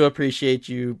I do appreciate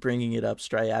you bringing it up,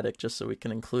 Striatic, just so we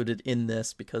can include it in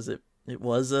this, because it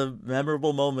was a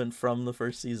memorable moment from the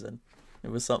first season.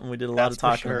 It was something we did a lot of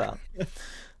talking about.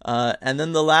 And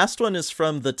then the last one is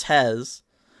from the Tez,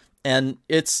 and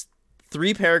it's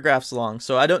 3 paragraphs long.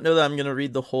 So I don't know that I'm going to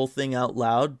read the whole thing out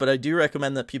loud, but I do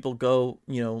recommend that people go,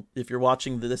 if you're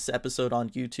watching this episode on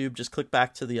YouTube, just click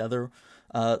back to the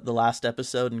last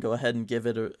episode and go ahead and give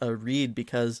it a read,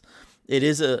 because it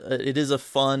is a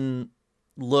fun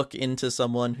look into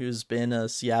someone who's been a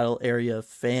Seattle area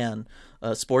fan,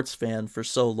 a sports fan for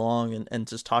so long, and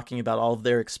just talking about all of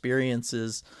their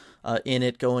experiences in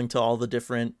it, going to all the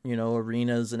different,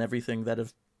 arenas and everything that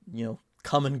have,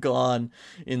 come and gone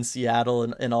in Seattle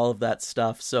and all of that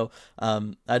stuff. So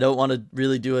I don't want to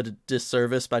really do it a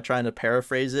disservice by trying to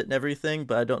paraphrase it and everything,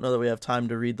 but I don't know that we have time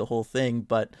to read the whole thing.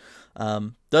 But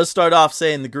does start off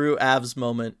saying the Gru Avs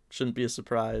moment shouldn't be a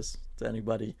surprise to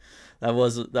anybody. That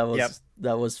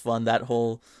was fun. That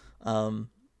whole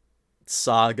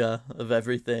saga of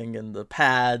everything and the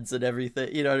pads and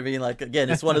everything, you know what I mean? Like, again,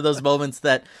 it's one of those moments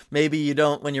that maybe you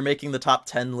don't, when you're making the top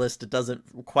 10 list, it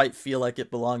doesn't quite feel like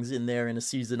it belongs in there in a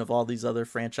season of all these other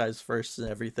franchise firsts and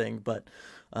everything. But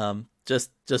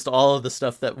just all of the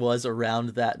stuff that was around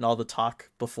that and all the talk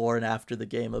before and after the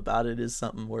game about it is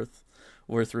something worth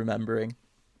remembering.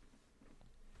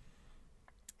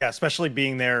 Yeah, especially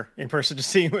being there in person, just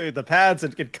seeing the pads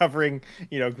and covering,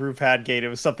 Group Pad Gate. It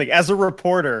was something, as a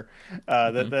reporter,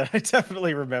 that I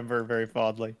definitely remember very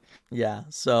fondly. Yeah.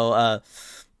 So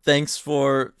thanks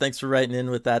for writing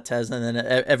in with that, Tez, and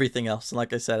then everything else. And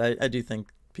like I said, I do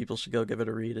think people should go give it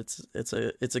a read. It's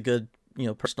a good,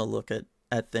 personal look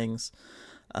at things.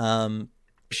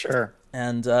 Sure.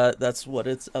 And that's what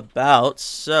it's about.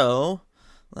 So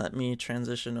let me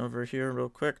transition over here real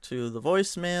quick to the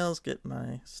voicemails, get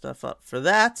my stuff up for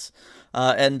that.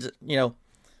 And,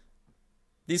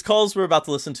 these calls we're about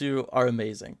to listen to are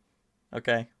amazing.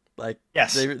 Okay? Like,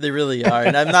 Yes. they really are.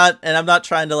 And I'm not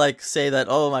trying to like say that,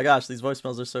 oh my gosh, these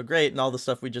voicemails are so great and all the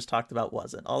stuff we just talked about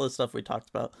wasn't. All the stuff we talked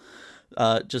about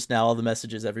just now, all the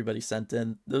messages everybody sent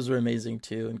in, those were amazing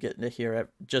too. And getting to hear it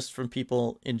just from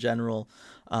people in general,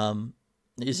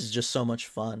 this is just so much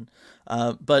fun.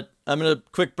 But I'm going to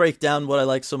quick break down what I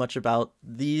like so much about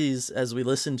these as we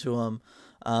listen to them.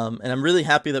 And I'm really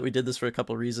happy that we did this for a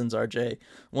couple of reasons, RJ.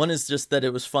 One is just that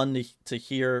it was fun to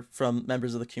hear from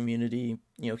members of the community,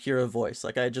 hear a voice.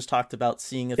 Like I just talked about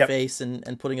seeing a face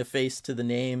and putting a face to the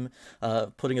name,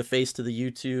 putting a face to the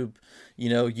YouTube,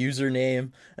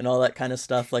 username and all that kind of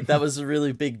stuff. Like that was a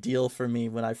really big deal for me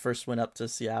when I first went up to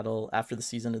Seattle after the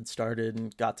season had started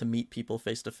and got to meet people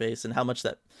face to face, and how much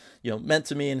that, meant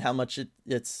to me and how much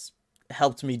it's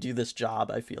helped me do this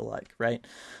job, I feel like, right?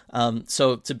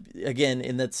 So to, again,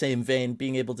 in that same vein,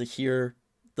 being able to hear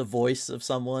the voice of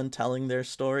someone telling their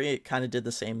story, it kind of did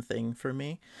the same thing for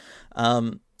me.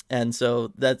 And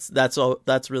so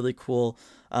that's really cool.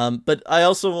 But I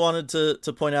also wanted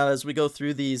to point out, as we go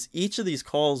through these, each of these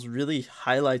calls really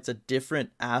highlights a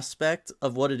different aspect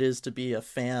of what it is to be a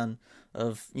fan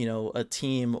of, a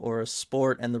team or a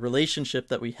sport, and the relationship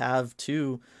that we have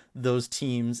to those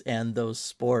teams and those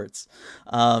sports.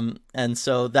 And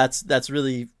so that's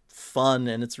really fun,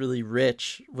 and it's really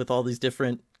rich with all these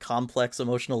different complex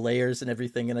emotional layers and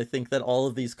everything. And I think that all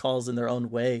of these calls in their own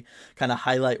way kind of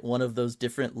highlight one of those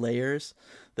different layers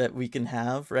that we can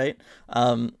have, right?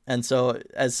 And so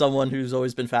as someone who's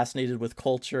always been fascinated with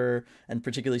culture, and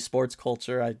particularly sports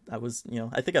culture, I was,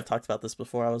 I think I've talked about this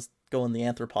before, I was going the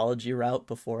anthropology route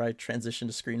before I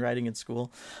transitioned to screenwriting in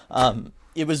school.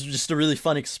 It was just a really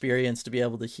fun experience to be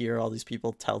able to hear all these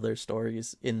people tell their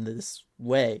stories in this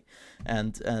way.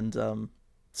 And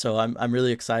so I'm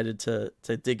really excited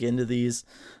to dig into these.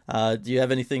 Do you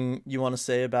have anything you want to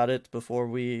say about it before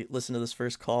we listen to this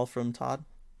first call from Todd?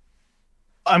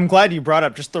 I'm glad you brought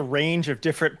up just the range of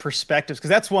different perspectives, because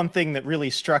that's one thing that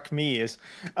really struck me is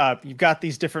you've got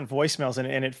these different voicemails,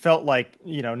 and it felt like,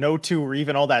 no two were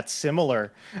even all that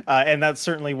similar. And that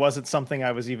certainly wasn't something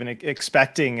I was even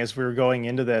expecting as we were going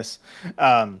into this.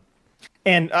 And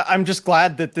I'm just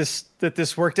glad that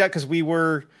this worked out, because we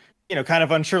were, kind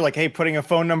of unsure, like, hey, putting a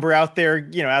phone number out there,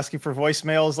 asking for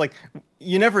voicemails, like,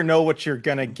 you never know what you're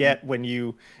going to get when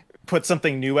you put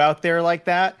something new out there like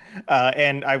that.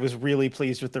 And I was really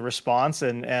pleased with the response,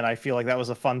 and I feel like that was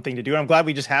a fun thing to do. And I'm glad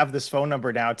we just have this phone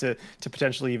number now to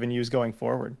potentially even use going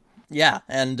forward. Yeah.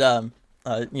 And,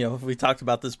 we talked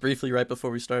about this briefly right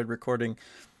before we started recording.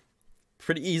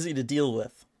 Pretty easy to deal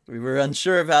with. We were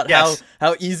unsure about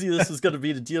how easy this was going to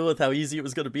be to deal with, how easy it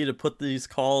was going to be to put these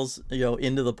calls,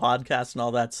 into the podcast and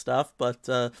all that stuff. But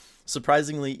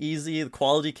surprisingly easy. The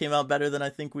quality came out better than I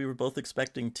think we were both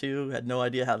expecting too. Had no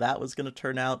idea how that was going to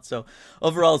turn out. So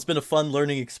overall, it's been a fun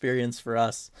learning experience for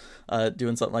us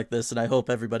doing something like this. And I hope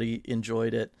everybody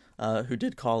enjoyed it who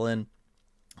did call in.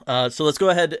 So let's go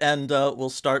ahead and we'll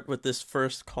start with this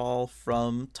first call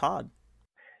from Todd.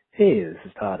 Hey, this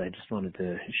is Todd. I just wanted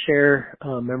to share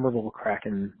a memorable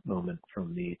Kraken moment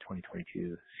from the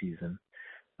 2022 season.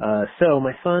 So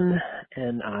my son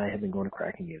and I have been going to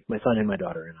Kraken games. My son and my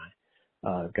daughter and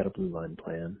I have got a Blue Line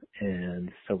plan.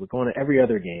 And so we're going to every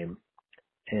other game.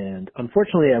 And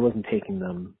unfortunately, I wasn't taking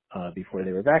them before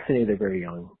they were vaccinated. They're very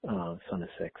young. Son is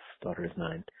 6, daughter is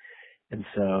 9. And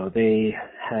so they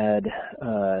had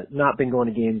not been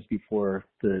going to games before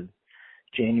the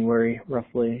January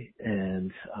roughly,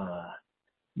 and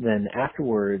then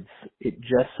afterwards it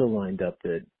just so lined up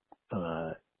that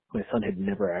my son had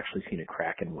never actually seen a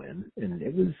Kraken win, and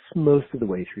it was most of the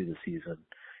way through the season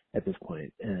at this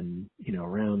point. And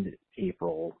around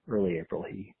early April,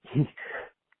 he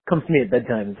comes to me at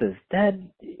bedtime and says, "Dad,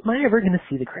 am I ever going to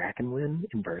see the Kraken win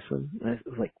in person?" And I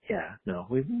was like, "Yeah, no,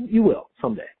 you will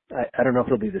someday. I don't know if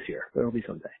it'll be this year, but it'll be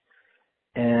someday."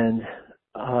 And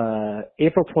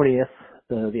April 20th,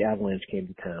 the Avalanche came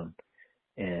to town,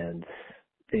 and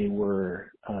they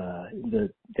were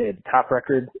they had the top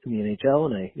record in the NHL,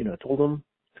 and I told them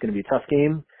it's going to be a tough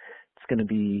game. It's going to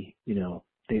be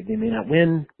they may not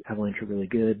win. Avalanche are really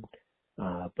good,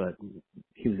 but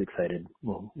he was excited.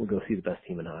 We'll go see the best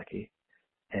team in hockey,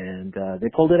 and they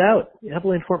pulled it out. The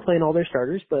Avalanche weren't playing all their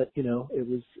starters, but it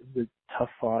was the tough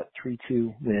fought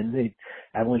 3-2 win.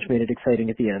 Avalanche made it exciting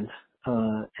at the end,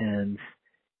 and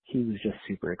he was just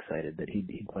super excited that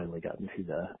he'd finally gotten to see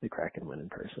the Kraken win in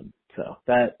person. So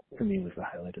that, for me, was the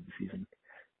highlight of the season.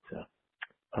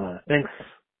 So thanks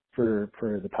for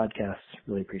the podcast.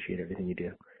 Really appreciate everything you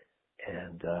do.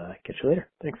 And catch you later.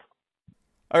 Thanks.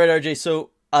 All right, RJ. So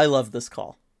I love this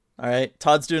call. All right.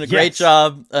 Todd's doing a great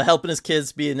job helping his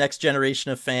kids be a next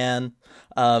generation of fan,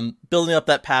 building up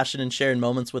that passion and sharing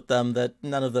moments with them that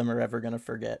none of them are ever going to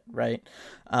forget. Right.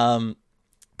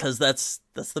 Because that's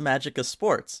the magic of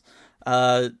sports.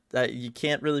 That you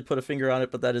can't really put a finger on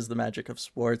it, but that is the magic of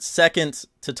sports. Second,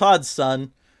 to Todd's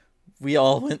son, we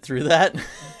all went through that.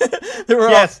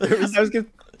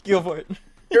 Go for it.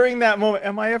 During that moment,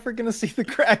 am I ever going to see the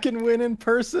Kraken win in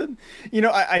person?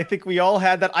 I think we all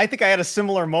had that. I think I had a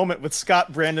similar moment with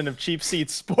Scott Brandon of Cheap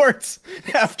Seats Sports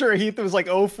after Heath was like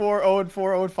 0-4,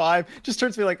 0-4, 0-5. Just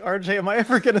turns to me like, RJ, am I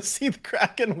ever going to see the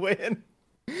Kraken win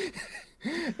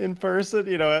in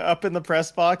person, up in the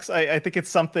press box? I think it's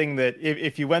something that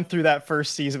if you went through that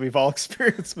first season, we've all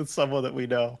experienced with someone that we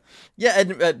know. Yeah,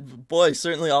 and boy,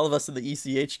 certainly all of us in the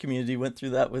ECH community went through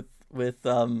that with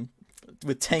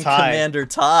Tank Ty. Commander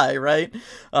Ty, right?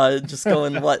 Just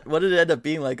going, what did it end up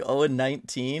being, like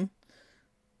 0-19?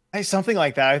 Something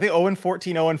like that. I think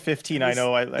 0-14, 0-15. I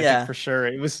know. I think for sure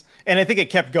it was, and I think it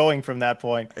kept going from that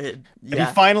point. He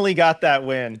finally got that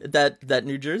win. That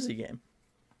New Jersey game.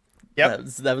 Yep.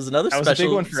 That was another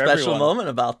special moment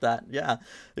about that. Yeah,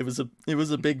 it was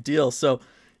a big deal. So,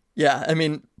 yeah, I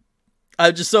mean,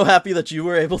 I'm just so happy that you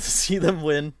were able to see them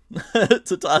win.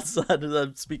 To Todd's son that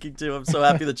I'm speaking to, I'm so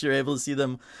happy that you're able to see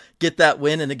them get that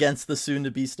win and against the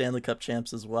soon-to-be Stanley Cup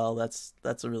champs as well.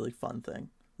 That's a really fun thing.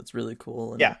 That's really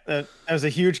cool. And that was a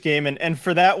huge game. And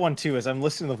for that one, too, as I'm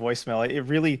listening to the voicemail, it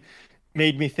really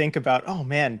made me think about, oh,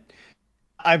 man,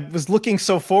 I was looking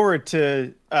so forward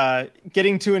to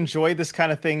getting to enjoy this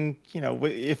kind of thing,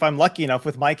 if I'm lucky enough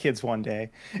with my kids one day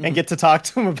and get to talk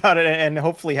to them about it and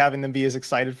hopefully having them be as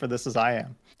excited for this as I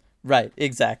am. Right.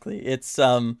 Exactly. It's,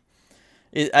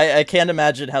 I can't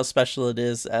imagine how special it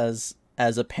is as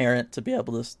a parent to be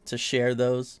able to share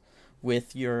those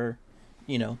with your,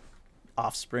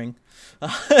 offspring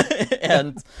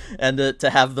and to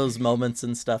have those moments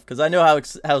and stuff. Cause I know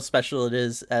how special it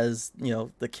is as,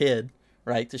 the kid,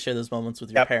 right, to share those moments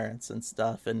with your parents and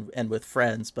stuff and with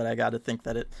friends, but I got to think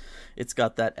that it's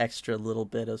got that extra little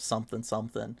bit of something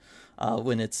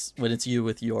when it's you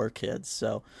with your kids.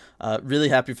 So really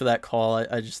happy for that call.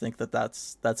 I just think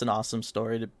that's an awesome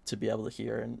story to be able to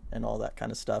hear and all that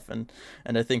kind of stuff, and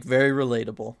I think very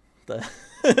relatable.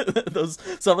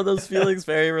 Some of those feelings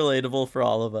very relatable for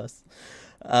all of us.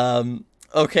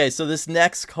 Okay, so this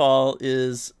next call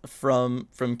is from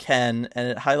Ken, and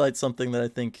it highlights something that I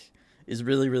think is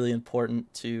really, really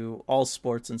important to all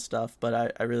sports and stuff,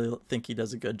 but I really think he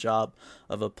does a good job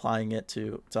of applying it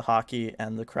to hockey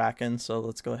and the Kraken. So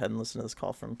let's go ahead and listen to this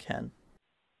call from Ken.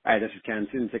 Hi, this is Ken,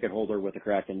 season ticket holder with the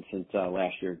Kraken since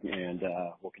last year, and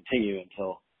will continue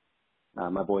until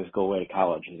my boys go away to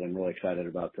college, as I'm really excited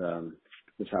about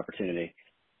this opportunity.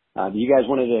 You guys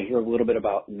wanted to hear a little bit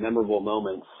about memorable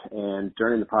moments, and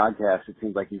during the podcast, it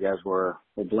seems like you guys were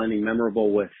blending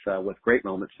memorable with great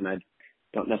moments, and I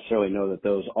don't necessarily know that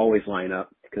those always line up,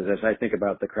 because as I think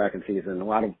about the Kraken season, a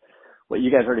lot of what you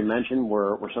guys already mentioned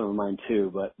were some of mine too,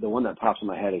 but the one that pops in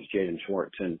my head is Jaden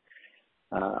Schwartz. And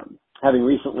having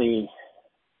recently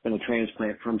been a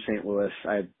transplant from St. Louis,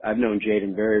 I've known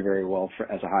Jaden very, very well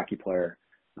as a hockey player.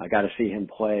 I got to see him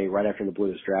play right after the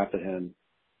Blues drafted him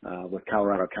with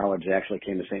Colorado College. They actually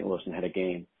came to St. Louis and had a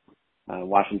game.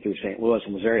 Watched him through St. Louis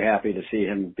and was very happy to see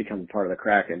him become part of the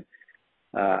Kraken.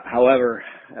 However,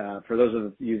 for those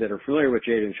of you that are familiar with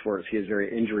Jaden Schwartz, he is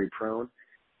very injury prone.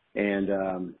 And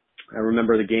I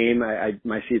remember the game.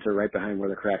 My seats are right behind where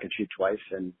the Kraken shoot twice,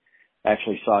 and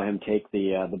actually saw him take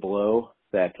the blow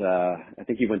that I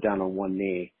think he went down on one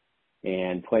knee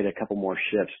and played a couple more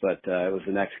shifts. But it was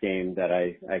the next game that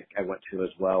I went to as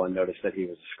well and noticed that he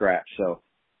was scratched. So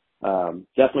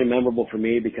definitely memorable for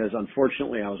me, because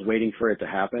unfortunately I was waiting for it to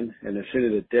happen, and as soon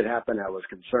as it did happen, I was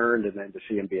concerned, and then to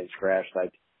see him being scratched, I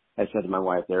said to my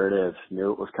wife, there it is,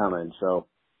 knew it was coming. So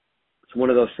it's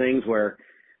one of those things where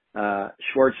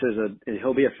Schwartz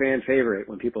he'll be a fan favorite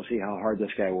when people see how hard this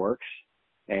guy works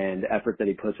and the effort that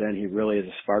he puts in. He really is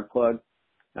a spark plug.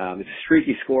 He's a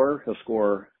streaky scorer. He'll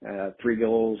score 3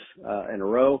 goals in a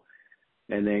row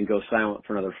and then go silent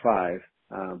for another 5.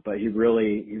 But he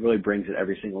really brings it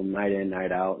every single night in,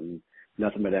 night out, and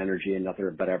nothing but energy and nothing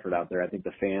but effort out there. I think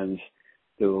the fans,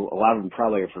 who a lot of them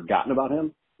probably have forgotten about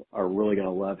him, are really going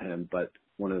to love him. But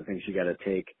one of the things you got to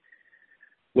take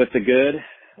with the good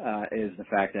is the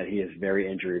fact that he is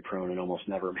very injury prone and almost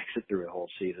never makes it through a whole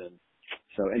season.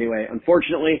 So anyway,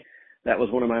 unfortunately, that was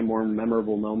one of my more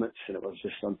memorable moments, and it was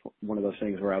just one of those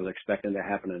things where I was expecting to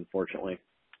happen, and unfortunately,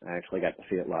 I actually got to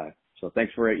see it live. So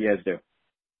thanks for what you guys do.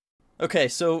 Okay,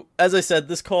 so as I said,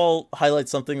 this call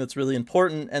highlights something that's really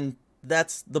important, and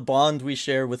that's the bond we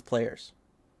share with players,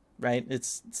 right?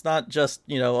 It's not just,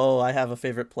 oh, I have a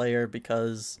favorite player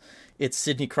because it's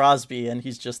Sidney Crosby and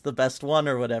he's just the best one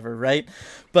or whatever, right?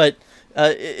 But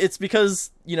it's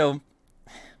because,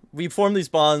 we form these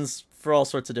bonds for all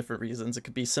sorts of different reasons. It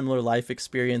could be similar life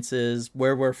experiences,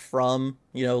 where we're from,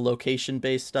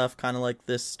 location-based stuff, kind of like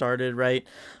this started, right?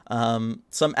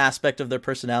 Some aspect of their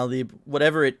personality,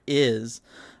 whatever it is.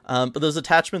 But those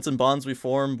attachments and bonds we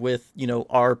form with,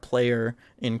 our player,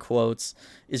 in quotes,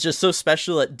 is just so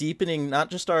special at deepening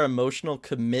not just our emotional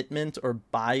commitment or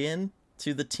buy-in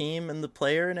to the team and the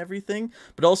player and everything,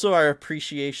 but also our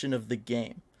appreciation of the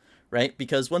game. Right?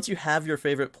 Because once you have your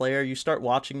favorite player, you start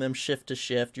watching them shift to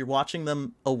shift. You're watching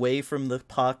them away from the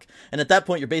puck. And at that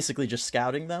point, you're basically just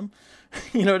scouting them.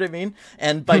 You know what I mean?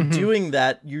 And by doing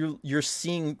that, you're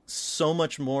seeing so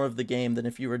much more of the game than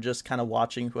if you were just kind of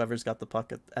watching whoever's got the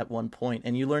puck at one point.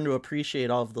 And you learn to appreciate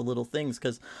all of the little things,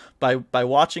 because by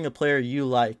watching a player you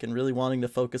like and really wanting to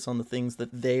focus on the things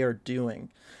that they are doing,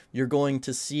 you're going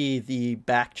to see the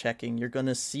back checking. You're going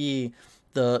to see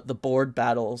the board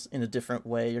battles in a different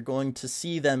way. You're going to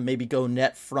see them maybe go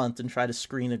net front and try to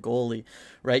screen a goalie,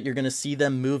 right? You're going to see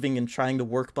them moving and trying to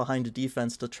work behind a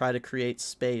defense to try to create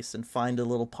space and find a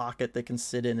little pocket they can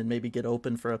sit in and maybe get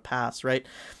open for a pass, right?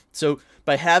 So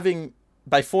by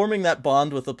forming that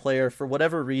bond with a player for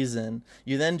whatever reason,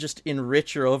 you then just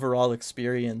enrich your overall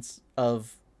experience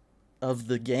of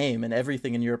the game and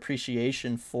everything, and your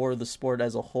appreciation for the sport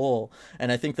as a whole.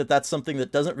 And I think that that's something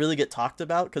that doesn't really get talked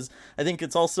about, because I think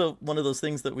it's also one of those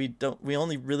things that we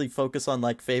only really focus on,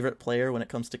 like, favorite player when it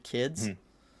comes to kids.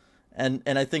 And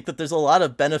I think that there's a lot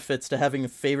of benefits to having a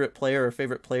favorite player or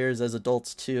favorite players as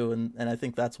adults too, and I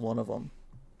think that's one of them.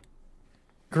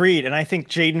 Agreed. And I think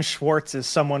Jaden Schwartz is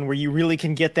someone where you really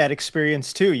can get that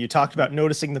experience too. You talked about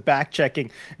noticing the back checking,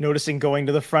 noticing going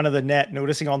to the front of the net,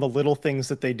 noticing all the little things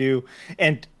that they do.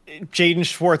 And Jaden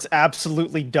Schwartz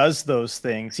absolutely does those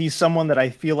things. He's someone that I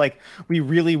feel like we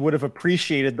really would have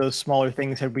appreciated those smaller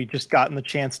things had we just gotten the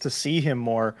chance to see him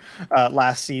more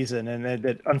last season. And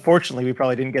that unfortunately we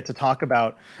probably didn't get to talk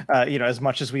about, as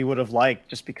much as we would have liked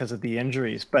just because of the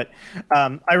injuries. But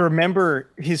I remember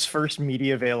his first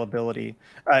media availability.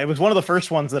 It was one of the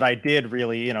first ones that I did,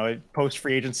 really, post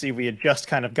free agency. We had just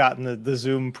kind of gotten the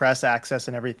Zoom press access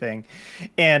and everything.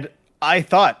 And I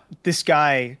thought, this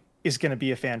guy is going to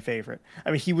be a fan favorite.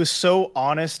 I mean, he was so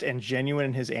honest and genuine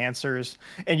in his answers,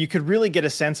 and you could really get a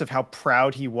sense of how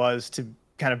proud he was to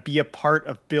kind of be a part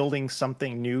of building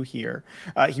something new here.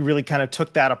 He really kind of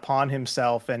took that upon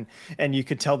himself, and you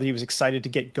could tell that he was excited to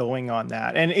get going on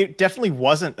that. And it definitely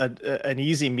wasn't an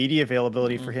easy media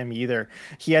availability for him either.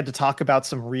 He had to talk about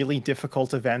some really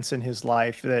difficult events in his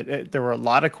life. That there were a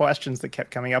lot of questions that kept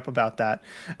coming up about that.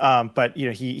 But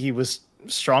he was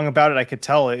strong about it. I could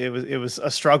tell it was a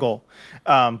struggle,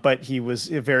 but he was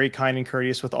very kind and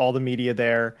courteous with all the media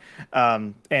there,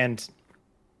 and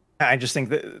I just think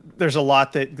that there's a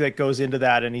lot that goes into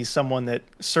that, and he's someone that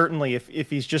certainly, if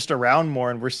he's just around more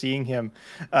and we're seeing him,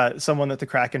 someone that the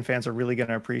Kraken fans are really going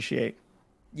to appreciate.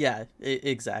 Yeah,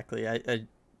 exactly.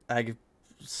 I'm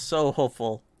so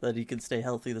hopeful that he can stay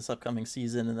healthy this upcoming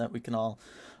season, and that we can all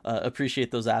appreciate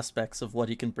those aspects of what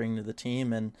he can bring to the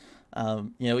team. And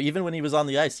even when he was on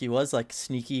the ice, he was like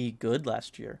sneaky good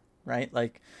last year, right?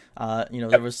 Like,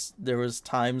 there was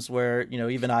times where,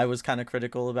 even I was kind of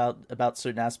critical about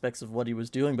certain aspects of what he was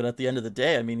doing, but at the end of the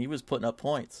day, I mean, he was putting up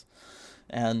points,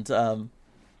 and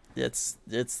it's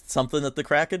something that the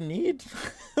Kraken need.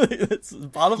 It's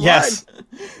bottom line.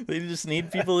 They just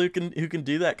need people who can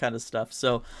do that kind of stuff.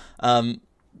 So,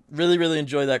 really, really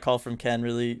enjoy that call from Ken.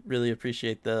 Really, really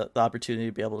appreciate the opportunity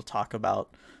to be able to talk about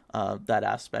that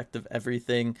aspect of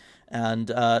everything. And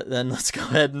then let's go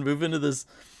ahead and move into this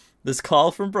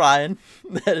call from Brian.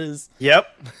 It's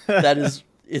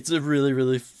a really,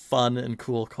 really fun and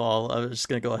cool call. I'm just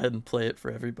going to go ahead and play it for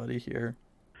everybody here.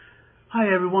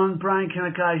 Hi, everyone. Brian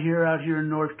Kennekai here, out here in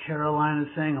North Carolina,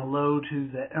 saying hello to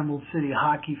the Emerald City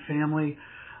hockey family.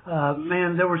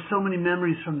 Man, there were so many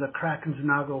memories from the Kraken's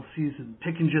inaugural season.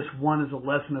 Picking just one is a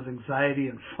lesson of anxiety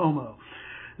and FOMO.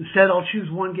 Instead, I'll choose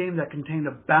one game that contained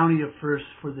a bounty of firsts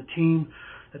for the team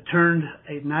that turned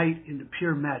a night into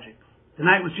pure magic. The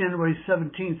night was January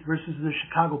 17th versus the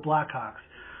Chicago Blackhawks.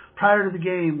 Prior to the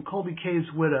game, Colby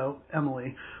Kay's widow,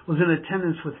 Emily, was in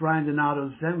attendance with Ryan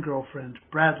Donato's then-girlfriend,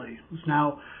 Bradley, who's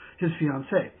now his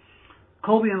fiancée.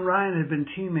 Colby and Ryan had been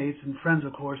teammates and friends,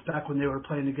 of course, back when they were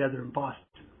playing together in Boston.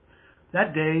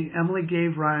 That day, Emily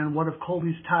gave Ryan one of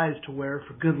Colby's ties to wear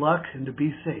for good luck and to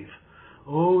be safe.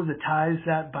 Oh, the ties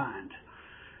that bind.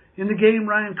 In the game,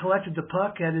 Ryan collected the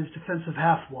puck at his defensive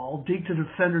half wall, deked a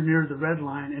defender near the red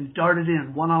line, and darted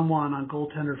in one-on-one on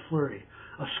goaltender Fleury.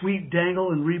 A sweet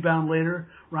dangle and rebound later,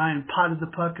 Ryan potted the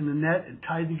puck in the net and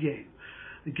tied the game.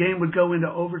 The game would go into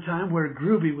overtime where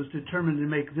Groovy was determined to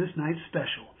make this night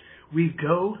special. We'd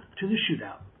go to the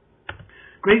shootout.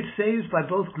 Great saves by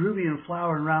both Groovy and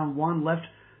Flower in round one left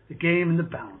the game in the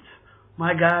balance.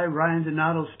 My guy, Ryan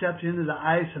Donato, stepped into the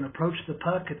ice and approached the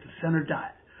puck at the center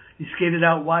dot. He skated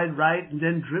out wide right and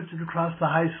then drifted across the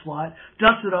high slot,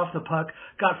 dusted off the puck,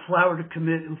 got Flower to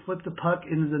commit, and flipped the puck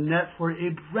into the net for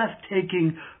a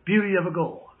breathtaking beauty of a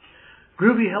goal.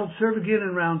 Groovy held serve again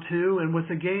in round two, and with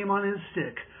the game on his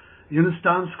stick, Jonas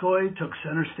Donskoy took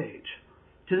center stage.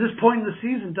 To this point in the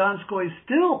season, Donskoy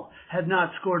still had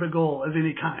not scored a goal of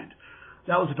any kind.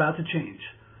 That was about to change.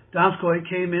 Donskoy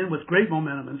came in with great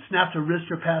momentum and snapped a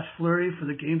wrister past Fleury for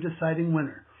the game-deciding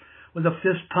winner. With a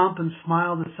fist pump and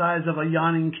smile the size of a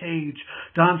yawning cage,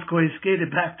 Donskoy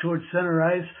skated back towards center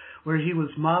ice where he was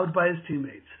mobbed by his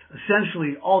teammates.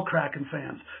 Essentially, all Kraken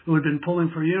fans who had been pulling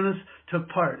for Jonas took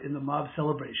part in the mob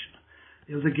celebration.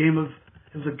 It was a game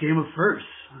of firsts.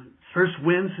 First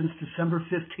win since December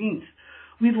 15th.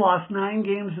 We'd lost 9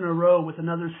 games in a row with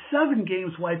another 7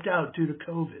 games wiped out due to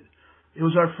COVID. It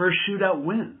was our first shootout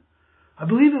win. I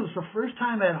believe it was the first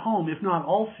time at home, if not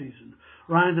all season,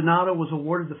 Ryan Donato was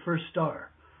awarded the first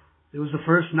star. It was the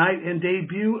first night and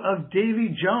debut of Davy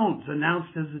Jones,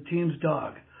 announced as the team's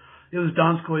dog. It was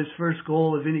Donskoy's first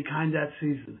goal of any kind that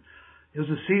season. It was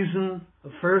a season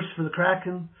of firsts for the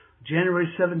Kraken.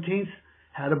 January 17th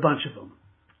had a bunch of them.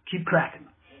 Keep cracking.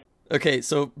 Okay,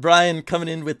 so Brian coming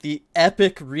in with the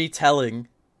epic retelling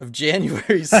of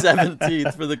January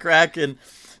 17th for the Kraken.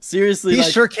 Seriously, he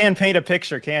sure can paint a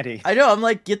picture, can't he? I know. I'm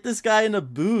like, get this guy in a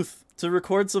booth to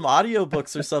record some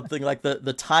audiobooks or something. Like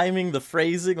the timing, the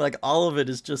phrasing, like all of it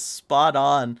is just spot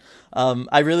on.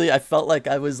 I felt like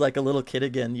I was like a little kid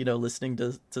again, you know, listening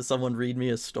to someone read me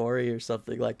a story or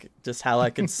something, like just how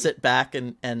I could sit back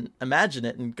and imagine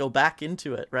it and go back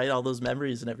into it, right? All those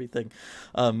memories and everything.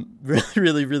 Really,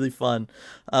 really, really fun.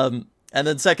 And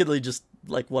then secondly, just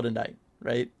like what a night.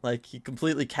 Right? Like he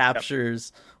completely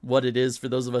captures what it is for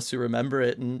those of us who remember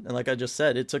it. And like I just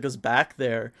said, it took us back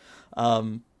there.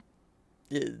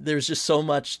 There's just so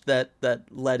much that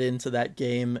led into that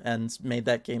game and made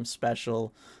that game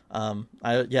special. I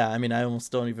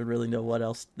almost don't even really know what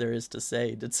else there is to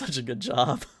say. He did such a good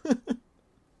job.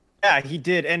 Yeah, he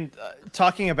did. And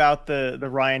talking about the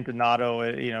Ryan Donato,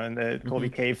 and the Colby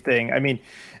Cave thing, I mean,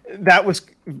 that was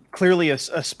clearly a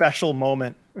special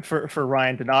moment for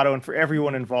Ryan Donato and for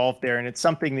everyone involved there. And it's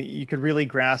something that you could really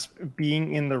grasp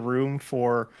being in the room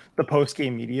for the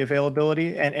post-game media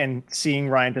availability and seeing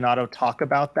Ryan Donato talk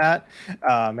about that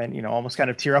and, almost kind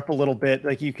of tear up a little bit.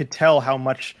 Like you could tell how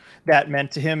much that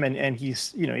meant to him. And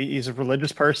he's, he's a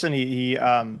religious person. He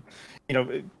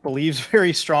believes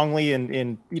very strongly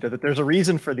in that there's a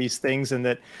reason for these things, and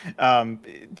that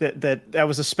that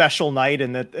was a special night,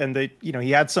 and that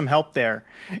he had some help there,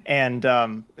 and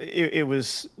it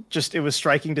was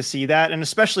striking to see that, and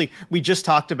especially we just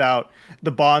talked about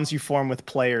the bonds you form with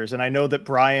players, and I know that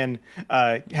Brian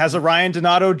has a Ryan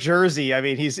Donato jersey. I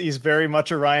mean, he's very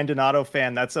much a Ryan Donato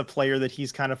fan. That's a player that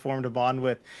he's kind of formed a bond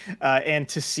with, and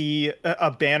to see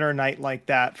a banner night like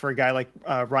that for a guy like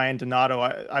Ryan Donato,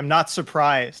 I'm not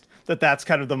surprised that that's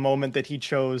kind of the moment that he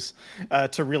chose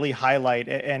to really highlight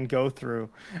and go through,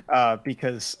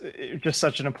 because it's just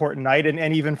such an important night,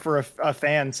 and even for a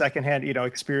fan secondhand,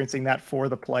 experiencing that for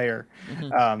the player,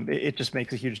 it just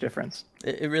makes a huge difference.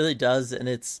 It really does, and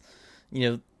it's,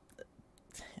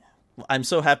 I'm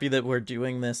so happy that we're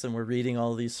doing this and we're reading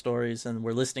all these stories and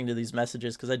we're listening to these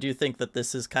messages, because I do think that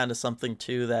this is kind of something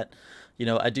too that,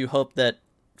 I do hope that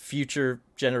future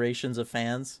generations of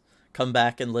fans come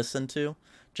back and listen to,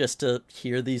 just to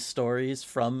hear these stories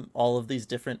from all of these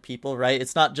different people, right?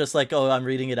 It's not just like, oh, I'm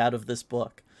reading it out of this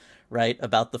book, right,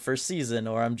 about the first season,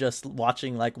 or I'm just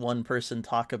watching like one person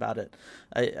talk about it.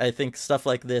 I think stuff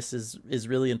like this is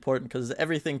really important, because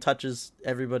everything touches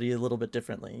everybody a little bit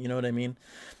differently, you know what I mean?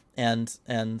 And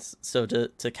so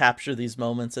to capture these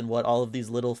moments and what all of these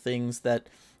little things that,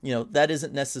 that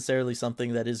isn't necessarily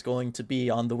something that is going to be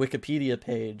on the Wikipedia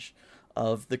page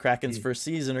of the Kraken's first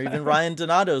season, or even Ryan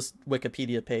Donato's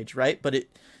Wikipedia page, right? But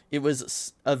it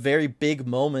was a very big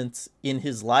moment in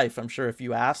his life, I'm sure, if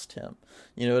you asked him,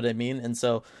 you know what I mean? And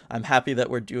so I'm happy that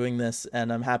we're doing this,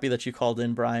 and I'm happy that you called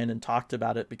in, Brian, and talked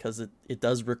about it, because it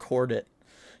does record it,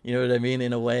 you know what I mean,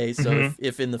 in a way. So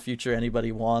if in the future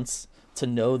anybody wants to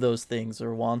know those things,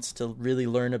 or wants to really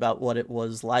learn about what it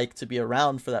was like to be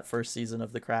around for that first season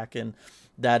of the Kraken,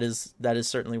 that is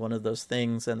certainly one of those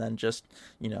things. And then just,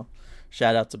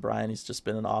 shout out to Brian. He's just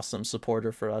been an awesome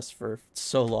supporter for us for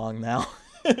so long now.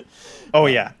 Oh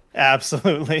yeah,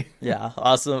 absolutely. Yeah,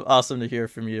 awesome to hear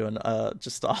from you, and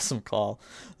just awesome call.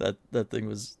 That thing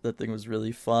was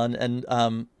really fun,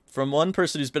 and from one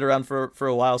person who's been around for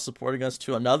a while supporting us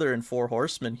to another in Four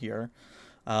Horsemen here.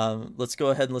 Let's go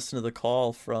ahead and listen to the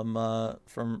call from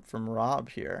Rob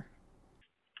here.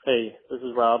 Hey, this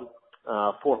is Rob,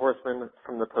 Four Horsemen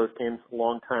from the post game,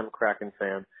 longtime Kraken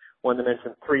fan. Wanted to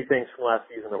mention three things from last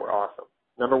season that were awesome.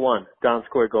 Number one, Don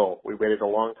scored a goal. We waited a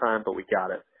long time, but we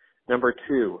got it. Number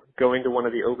two, going to one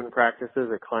of the open practices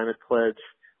at Climate Pledge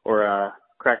or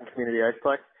Kraken Community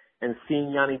Iceplex and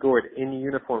seeing Yanni Gourde in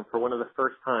uniform for one of the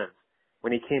first times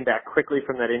when he came back quickly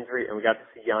from that injury and we got to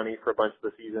see Yanni for a bunch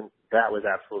of the season. That was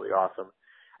absolutely awesome.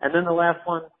 And then the last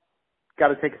one, got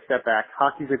to take a step back.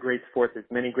 Hockey's a great sport. There's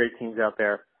many great teams out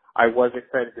there. I was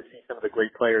excited to see some of the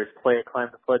great players play at Climb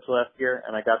the Pledge last year,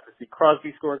 and I got to see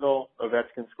Crosby score a goal,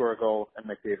 Ovechkin score a goal, and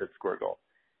McDavid score a goal.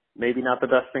 Maybe not the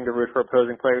best thing to root for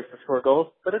opposing players to score goals,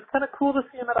 but it's kind of cool to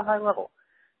see them at a high level.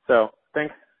 So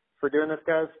thanks for doing this,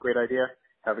 guys. Great idea.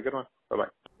 Have a good one.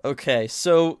 Bye-bye. Okay,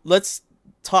 so let's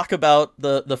talk about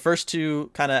the first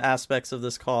two kind of aspects of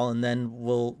this call, and then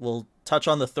we'll touch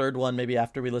on the third one maybe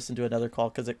after we listen to another call,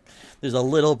 because there's a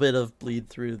little bit of bleed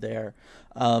through there.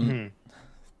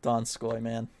 Donskoy,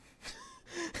 man.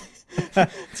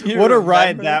 What a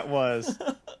ride that was.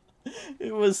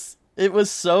 It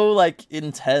was so like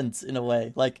intense in a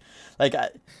way. Like there's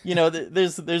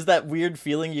that weird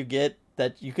feeling you get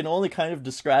that you can only kind of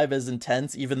describe as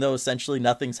intense, even though essentially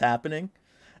nothing's happening.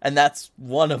 And that's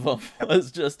one of them,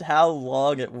 was just how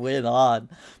long it went on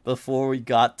before we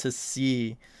got to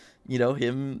see,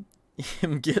 him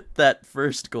get that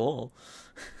first goal.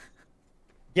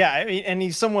 Yeah, I mean, and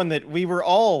he's someone that we were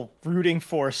all rooting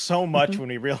for so much when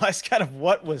we realized kind of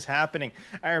what was happening.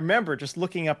 I remember just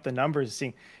looking up the numbers,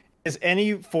 seeing, has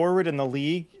any forward in the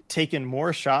league taken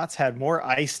more shots, had more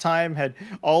ice time, had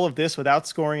all of this without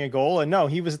scoring a goal? And no,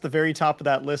 he was at the very top of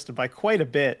that list by quite a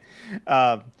bit.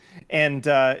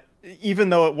 Even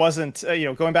though it wasn't,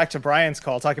 going back to Brian's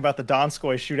call, talking about the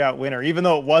Donskoy shootout winner, even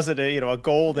though it wasn't a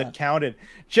goal that counted,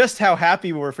 just how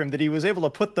happy we were for him that he was able to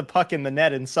put the puck in the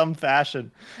net in some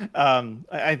fashion.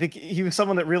 I think he was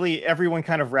someone that really everyone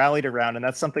kind of rallied around, and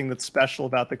that's something that's special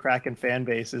about the Kraken fan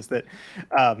base, is that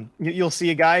you'll see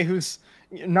a guy who's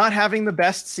not having the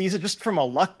best season just from a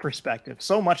luck perspective.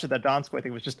 So much of that Donskoy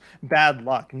thing was just bad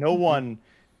luck. No one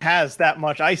has that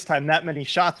much ice time, that many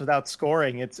shots without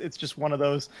scoring. It's just one of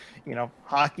those,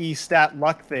 hockey stat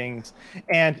luck things.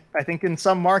 And I think in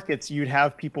some markets you'd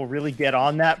have people really get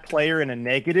on that player in a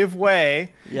negative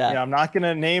way. Yeah. I'm not going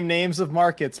to name names of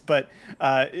markets, but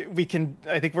I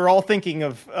think we're all thinking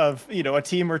of a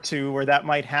team or two where that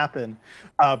might happen.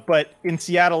 But in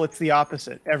Seattle, it's the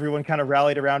opposite. Everyone kind of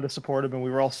rallied around to support him, and we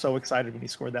were all so excited when he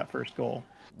scored that first goal.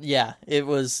 Yeah, it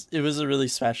was a really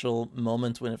special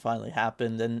moment when it finally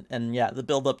happened, and yeah, the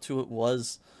build up to it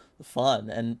was fun,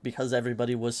 and because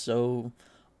everybody was so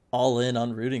all in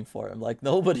on rooting for him, like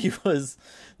nobody was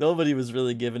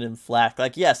really giving him flack.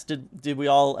 Like, yes, did we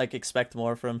all like expect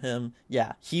more from him?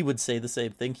 Yeah, he would say the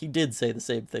same thing. He did say the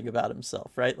same thing about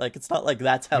himself, right? Like, it's not like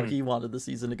that's how he wanted the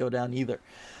season to go down either.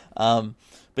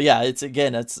 But yeah,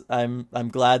 I'm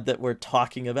glad that we're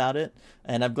talking about it,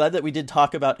 and I'm glad that we did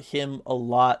talk about him a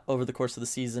lot over the course of the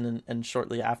season and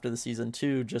shortly after the season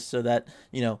too, just so that,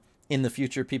 in the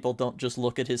future, people don't just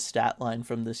look at his stat line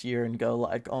from this year and go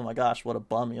like, oh my gosh, what a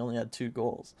bum, he only had 2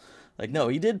 goals. Like, no,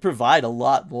 he did provide a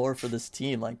lot more for this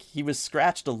team. Like, he was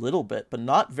scratched a little bit, but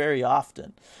not very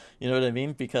often. You know what I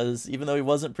mean? Because even though he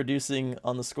wasn't producing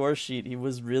on the score sheet, he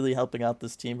was really helping out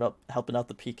this team, helping out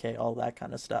the PK, all that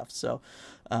kind of stuff. So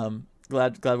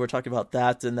glad we're talking about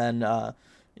that. And then,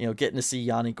 getting to see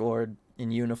Yanni Gourde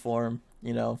in uniform,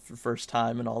 for first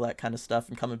time and all that kind of stuff,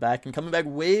 and coming back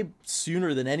way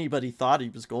sooner than anybody thought he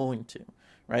was going to,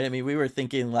 right? I mean, we were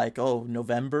thinking like,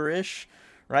 November-ish,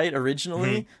 right?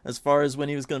 Originally, as far as when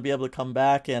he was going to be able to come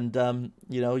back, and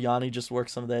Yanni just worked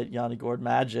some of that Yanni Gourde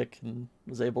magic and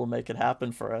was able to make it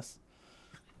happen for us.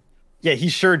 Yeah, he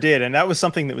sure did. And that was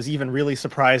something that was even really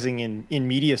surprising in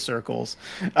media circles,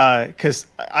 because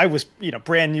I was,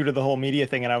 brand new to the whole media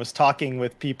thing. And I was talking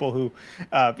with people who,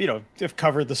 have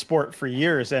covered the sport for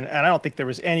years. And I don't think there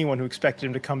was anyone who expected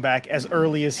him to come back as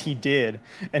early as he did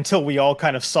until we all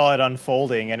kind of saw it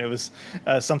unfolding. And it was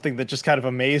something that just kind of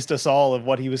amazed us all of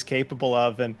what he was capable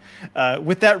of. And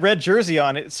with that red jersey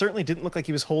on, it certainly didn't look like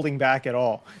he was holding back at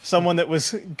all. Someone that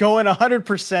was going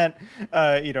 100%,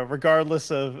 regardless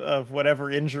of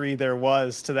whatever injury there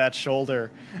was to that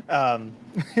shoulder. I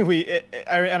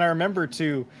remember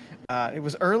too, it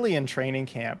was early in training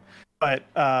camp, but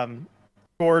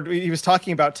Gord, he was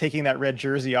talking about taking that red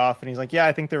jersey off, and he's like, yeah,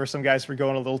 I think there were some guys who were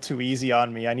going a little too easy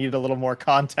on me. I needed a little more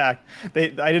contact. I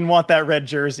didn't want that red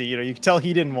jersey. You could tell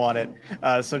he didn't want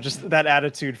it. So just that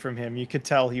attitude from him, you could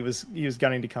tell he was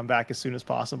gunning to come back as soon as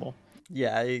possible.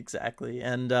 Yeah, exactly.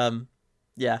 And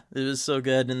yeah, it was so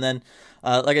good. And then,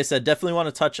 like I said, definitely want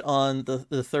to touch on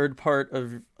the third part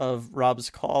of Rob's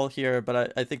call here,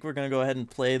 but I think we're going to go ahead and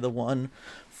play the one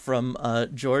from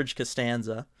George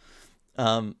Costanza.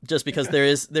 Just because there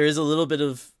is a little bit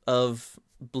of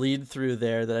bleed through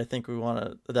there that I think I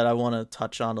want to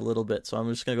touch on a little bit. So I'm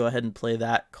just going to go ahead and play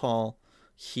that call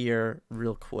here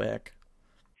real quick.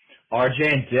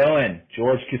 RJ and Dylan,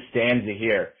 George Costanza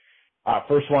here.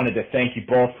 First wanted to thank you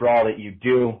both for all that you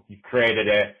do. You've created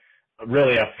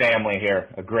really a family here,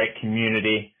 a great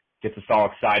community. Gets us all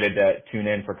excited to tune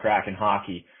in for Kraken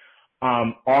hockey.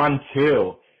 On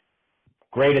to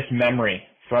greatest memory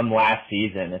from last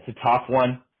season. It's a tough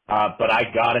one, but I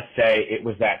gotta say it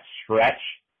was that stretch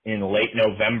in late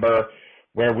November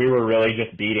where we were really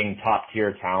just beating top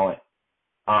tier talent.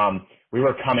 We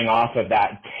were coming off of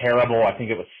that terrible, I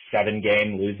think it was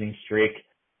 7-game losing streak.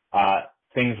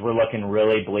 Things were looking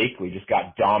really bleak. We just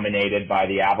got dominated by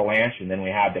the Avalanche, and then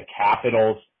we had the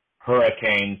Capitals,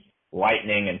 Hurricanes,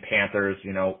 Lightning, and Panthers.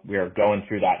 We were going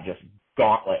through that just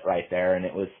gauntlet right there, and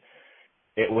it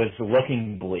was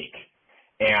looking bleak.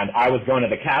 And I was going to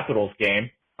the Capitals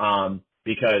game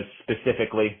because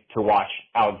specifically to watch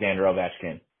Alexander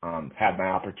Ovechkin. Had my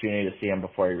opportunity to see him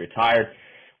before he retired.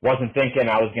 Wasn't thinking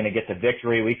I was going to get the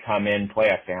victory. We come in, play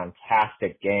a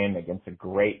fantastic game against a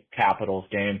great Capitals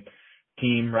team.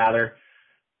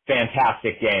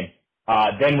 Fantastic game.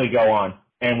 Then we go on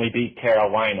and we beat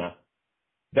Carolina.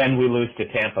 Then we lose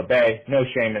to Tampa Bay. No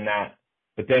shame in that.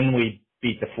 But then we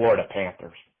beat the Florida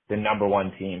Panthers, the number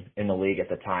one team in the league at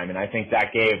the time. And I think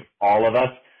that gave all of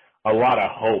us a lot of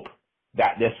hope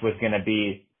that this was going to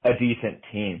be a decent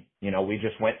team. We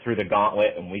just went through the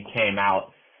gauntlet and we came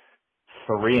out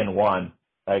 3-1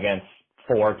 against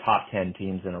 4 top 10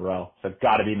 teams in a row. So it's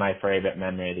got to be my favorite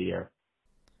memory of the year.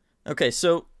 Okay,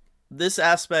 so this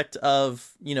aspect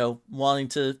of, wanting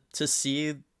to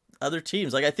see other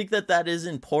teams, I think that is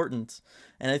important.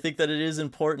 And I think that it is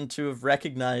important to have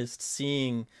recognized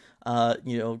seeing,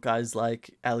 guys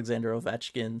like Alexander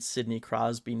Ovechkin, Sidney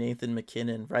Crosby, Nathan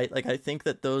McKinnon, right? I think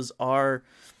that those are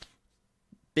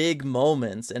big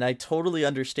moments, and I totally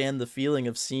understand the feeling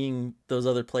of seeing those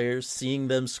other players, seeing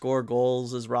them score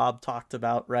goals, as Rob talked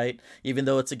about, right? Even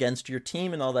though it's against your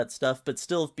team and all that stuff, but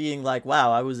still being like,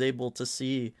 wow, I was able to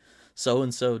see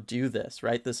so-and-so do this,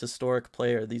 right? This historic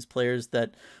player, these players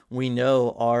that we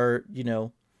know are,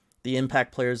 the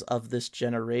impact players of this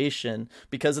generation.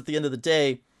 Because at the end of the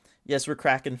day, yes, we're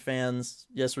Kraken fans.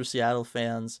 Yes, we're Seattle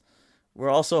fans. We're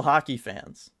also hockey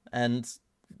fans. And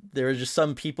there are just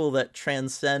some people that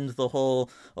transcend the whole,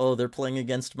 oh, they're playing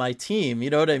against my team. You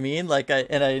know what I mean?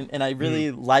 I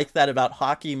really like that about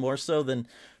hockey more so than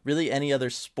really any other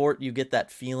sport. You get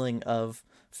that feeling of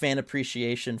fan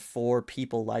appreciation for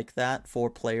people like that, for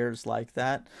players like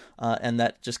that, and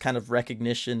that just kind of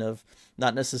recognition of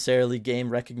not necessarily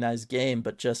recognized game,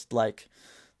 but just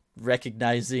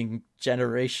recognizing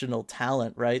generational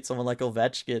talent, right? Someone like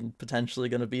Ovechkin potentially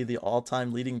going to be the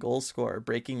all-time leading goal scorer,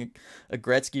 breaking a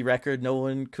Gretzky record no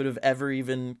one could have ever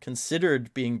even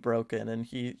considered being broken, and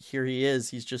here he is.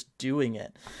 He's just doing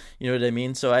it. You know what I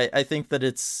mean? So I think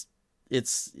that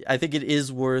I think it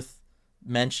is worth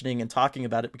mentioning and talking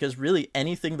about it, because really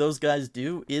anything those guys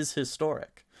do is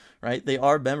historic, right? They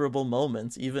are memorable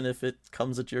moments, even if it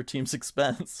comes at your team's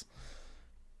expense.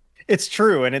 It's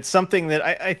true, and it's something that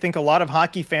I think a lot of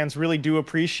hockey fans really do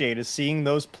appreciate, is seeing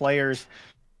those players,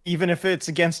 even if it's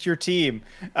against your team,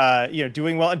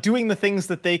 doing well and doing the things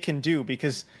that they can do,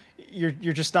 because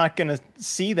you're just not going to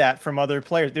see that from other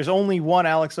players. There's only one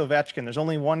Alex Ovechkin. There's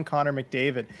only one Connor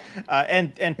McDavid.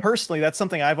 And personally, that's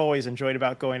something I've always enjoyed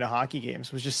about going to hockey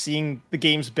games, was just seeing the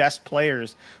game's best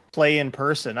players play in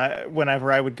person.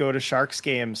 Whenever I would go to Sharks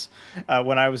games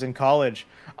when I was in college,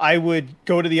 I would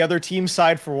go to the other team's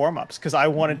side for warmups because I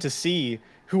wanted to see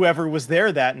whoever was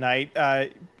there that night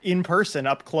in person,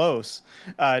 up close,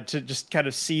 to just kind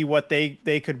of see what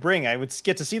they could bring. I would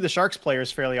get to see the Sharks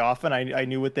players fairly often. I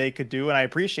knew what they could do, and I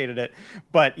appreciated it.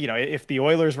 But, if the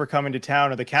Oilers were coming to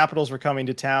town, or the Capitals were coming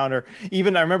to town, or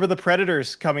even I remember the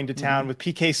Predators coming to town with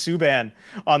PK Subban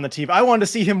on the team, I wanted to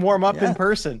see him warm up in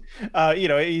person.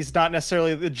 He's not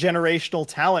necessarily the generational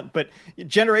talent, but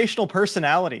generational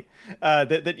personality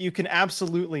that you can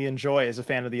absolutely enjoy as a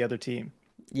fan of the other team.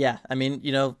 Yeah, I mean,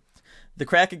 the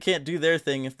Kraken can't do their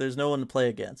thing if there's no one to play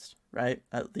against, right?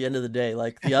 At the end of the day,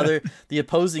 like the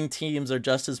opposing teams are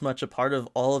just as much a part of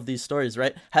all of these stories,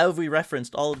 right? How have we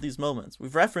referenced all of these moments?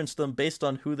 We've referenced them based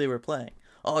on who they were playing.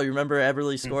 Oh, you remember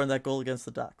Eberle scoring that goal against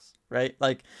the Ducks, right?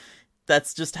 Like,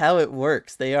 that's just how it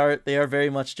works. They are very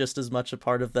much just as much a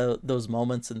part of those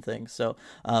moments and things. So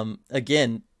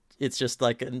again, it's just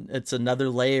like it's another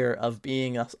layer of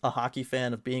being a hockey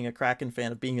fan, of being a Kraken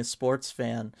fan, of being a sports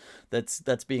fan that's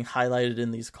being highlighted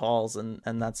in these calls, and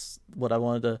that's what I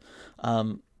wanted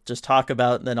to just talk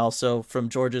about. And then also from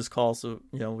George's call, so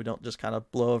we don't just kind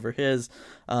of blow over his,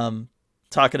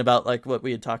 talking about like what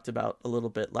we had talked about a little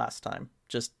bit last time,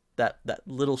 just that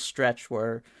little stretch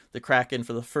where the Kraken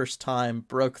for the first time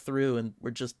broke through and were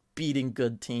just beating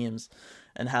good teams,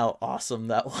 and how awesome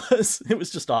that was. It was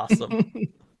just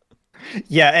awesome.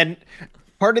 Yeah, and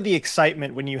part of the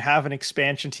excitement when you have an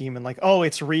expansion team and like, oh,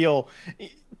 it's real,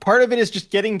 part of it is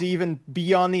just getting to even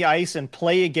be on the ice and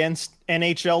play against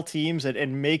NHL teams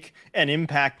and make an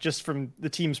impact just from the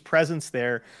team's presence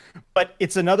there. But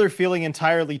it's another feeling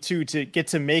entirely too to get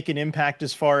to make an impact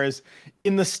as far as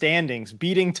in the standings,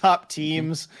 beating top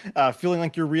teams, feeling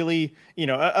like you're really,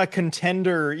 a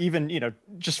contender, even,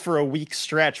 just for a week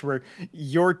stretch where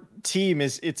your team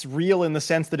it's real in the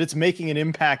sense that it's making an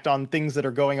impact on things that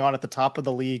are going on at the top of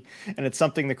the league. And it's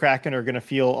something the Kraken are going to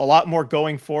feel a lot more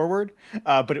going forward.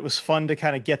 But it was fun to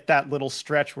kind of get that little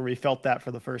stretch where we felt that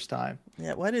for the first time.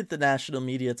 Yeah, why did the national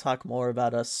media talk more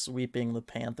about us sweeping the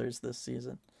Panthers this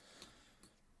season?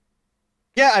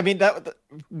 Yeah, I mean,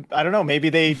 I don't know. Maybe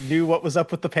they knew what was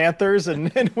up with the Panthers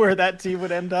and where that team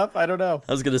would end up. I don't know.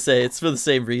 I was going to say, it's for the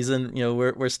same reason.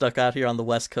 We're stuck out here on the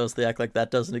West Coast. They act like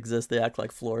that doesn't exist. They act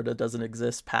like Florida doesn't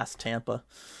exist past Tampa.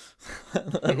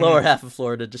 Lower half of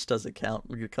Florida just doesn't count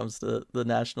when it comes to the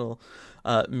national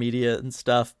media and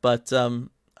stuff. But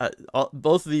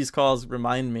both of these calls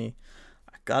remind me,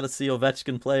 I got to see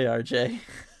Ovechkin play, RJ.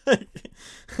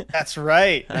 That's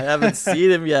right. I haven't seen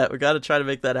him yet. We got to try to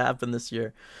make that happen this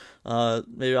year.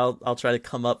 Maybe I'll try to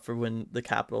come up for when the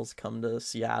Capitals come to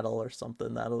Seattle or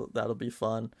something. That'll be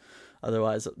fun.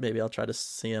 Otherwise, maybe I'll try to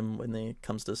see him when he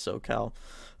comes to SoCal.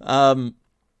 All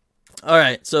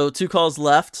right, so 2 calls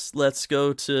left. Let's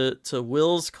go to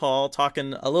Will's call,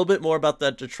 talking a little bit more about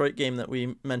that Detroit game that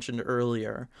we mentioned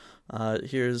earlier.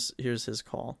 Here's his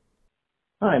call.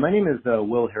 Hi, my name is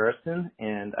Will Harrison,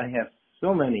 and I have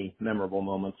so many memorable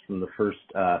moments from the first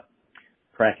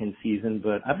Kraken season,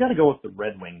 but I've got to go with the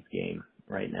Red Wings game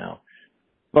right now.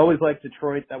 I've always liked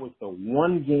Detroit. That was the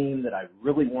one game that I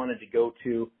really wanted to go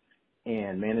to,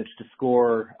 and managed to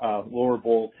score lower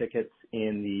bowl tickets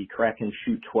in the Kraken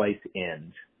Shoot Twice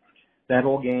end. That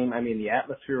whole game, I mean, the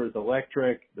atmosphere was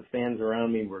electric, the fans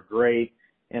around me were great,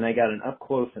 and I got an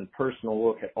up-close and personal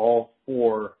look at all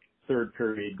 4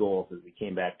 third-period goals as we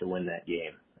came back to win that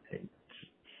game.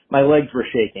 My legs were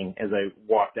shaking as I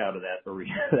walked out of that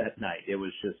arena that night. It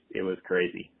was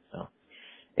crazy. So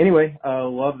anyway,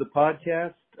 love the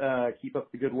podcast. Keep up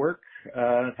the good work.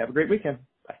 Have a great weekend.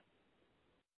 Bye.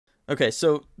 Okay,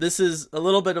 so this is a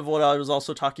little bit of what I was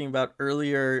also talking about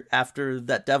earlier after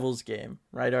that Devils game,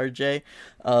 right, RJ?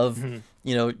 Of,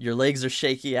 your legs are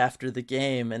shaky after the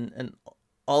game and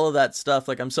all of that stuff.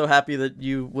 Like, I'm so happy that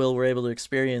you, Will, were able to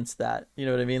experience that. You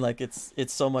know what I mean? Like, it's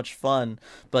so much fun.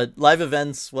 But live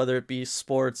events, whether it be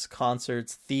sports,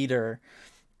 concerts, theater,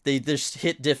 they just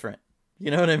hit different.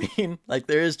 You know what I mean? Like,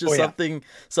 there is just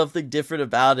something different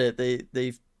about it.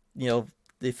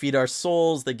 They feed our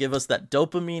souls. They give us that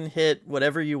dopamine hit,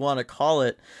 whatever you want to call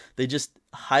it. They just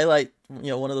highlight,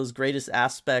 one of those greatest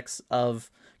aspects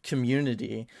of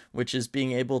community, which is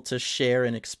being able to share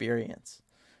an experience.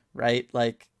 Right?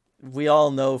 Like, we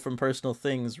all know from personal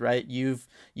things, right? You've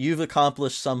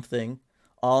accomplished something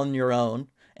on your own,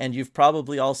 and you've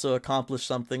probably also accomplished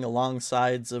something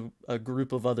alongside a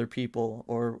group of other people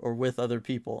or with other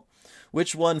people.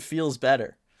 Which one feels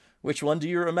better? Which one do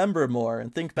you remember more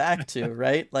and think back to,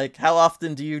 right? Like, how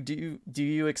often do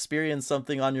you experience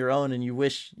something on your own and you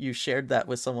wish you shared that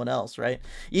with someone else, right?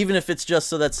 Even if it's just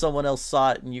so that someone else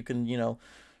saw it and you can,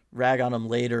 rag on them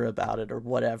later about it or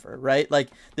whatever, right? Like,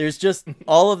 there's just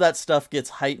all of that stuff gets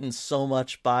heightened so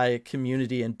much by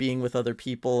community and being with other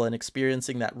people and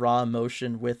experiencing that raw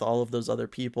emotion with all of those other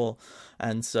people.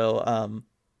 And so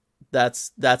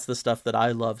that's the stuff that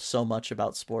I love so much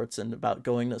about sports and about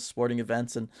going to sporting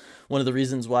events. And one of the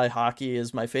reasons why hockey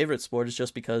is my favorite sport is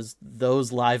just because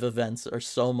those live events are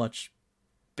so much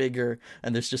bigger,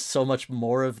 and there's just so much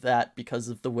more of that because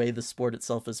of the way the sport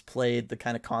itself is played, the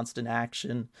kind of constant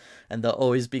action and the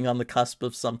always being on the cusp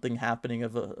of something happening,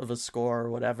 of a score or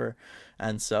whatever.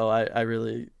 And so I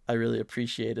really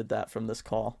appreciated that from this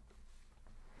call.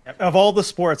 Of all the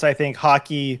sports, I think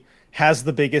hockey has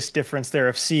the biggest difference there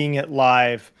of seeing it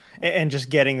live and just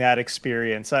getting that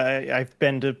experience. I've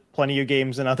been to plenty of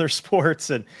games in other sports,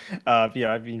 and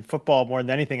I mean football more than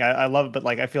anything. I love it, but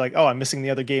like I feel like, oh, I'm missing the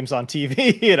other games on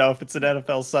TV. If it's an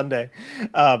NFL Sunday.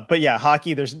 But yeah,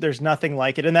 hockey, there's nothing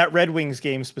like it, and that Red Wings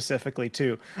game specifically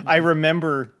too. I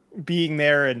remember being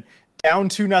there and down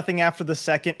 2-0 after the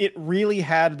second. It really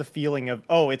had the feeling of,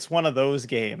 oh, it's one of those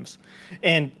games,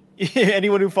 and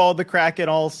anyone who followed the Kraken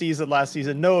all season last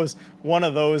season knows one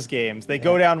of those games. They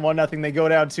go down 1-0, they go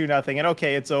down 2-0, and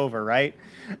okay, it's over, right?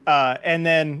 And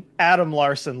then Adam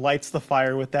Larson lights the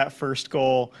fire with that first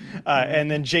goal. And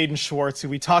then Jaden Schwartz, who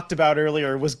we talked about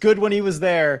earlier, was good when he was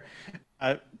there,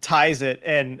 ties it,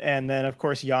 and then of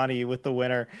course Yanni with the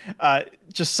winner.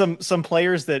 Just some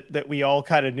players that we all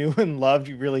kind of knew and loved,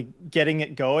 really getting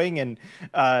it going and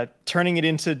turning it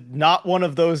into not one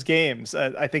of those games.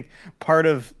 I think part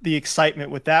of the excitement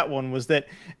with that one was that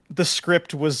the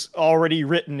script was already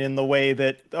written in the way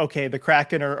that, okay, the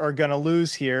Kraken are going to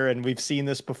lose here, and we've seen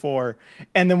this before.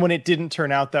 And then when it didn't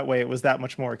turn out that way, it was that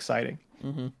much more exciting.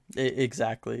 Mm-hmm.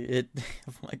 Exactly.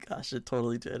 Oh my gosh, it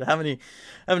totally did. How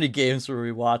many games were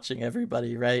we watching?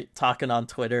 Everybody, right, talking on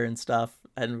Twitter and stuff,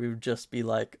 and we would just be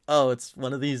like, "Oh, it's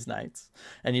one of these nights,"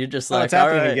 and you're just like, "It's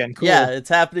happening all right, again." Cool. Yeah, it's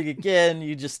happening again.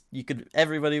 We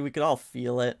could all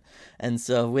feel it, and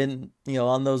so when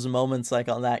on those moments like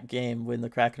on that game when the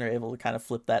Kraken are able to kind of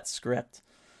flip that script,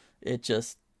 it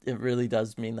really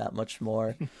does mean that much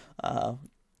more.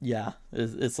 Yeah,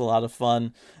 it's a lot of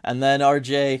fun. And then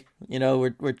RJ,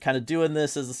 we're kind of doing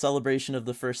this as a celebration of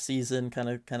the first season, kind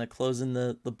of closing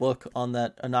the book on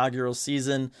that inaugural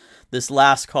season. This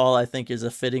last call, I think, is a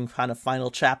fitting kind of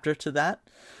final chapter to that.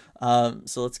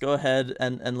 So let's go ahead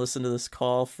and listen to this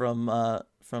call from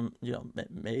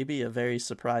maybe a very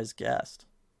surprised guest.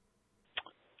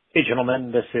 Hey,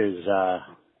 gentlemen, this is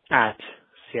at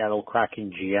Seattle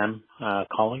Kraken GM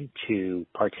calling to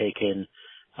partake in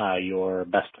your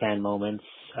best fan moments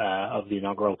of the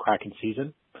inaugural Kraken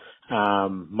season.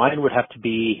 Mine would have to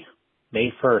be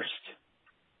May 1st,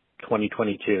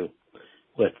 2022,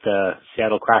 with the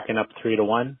Seattle Kraken up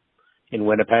 3-1 in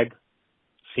Winnipeg,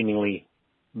 seemingly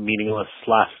meaningless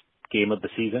last game of the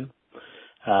season.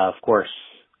 Of course,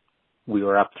 we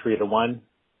were up 3-1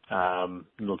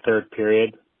 in the third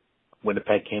period.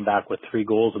 Winnipeg came back with 3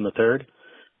 goals in the third,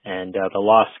 and the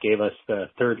loss gave us the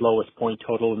third lowest point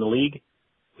total in the league,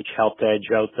 which helped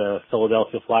edge out the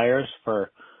Philadelphia Flyers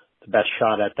for the best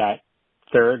shot at that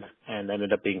third and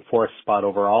ended up being 4th spot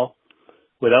overall.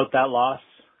 Without that loss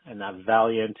and that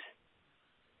valiant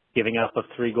giving up of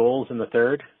 3 goals in the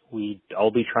third, we'd all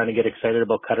be trying to get excited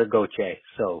about Cutter Gauthier.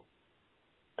 So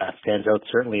that stands out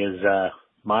certainly as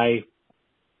my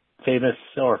famous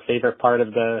or favorite part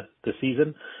of the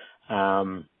season.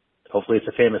 Hopefully it's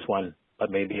a famous one, but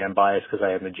maybe I'm biased because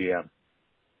I am the GM.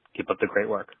 Keep up the great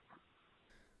work.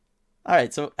 All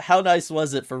right, so how nice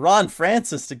was it for Ron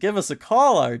Francis to give us a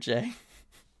call, RJ?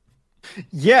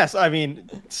 Yes, I mean,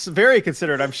 it's very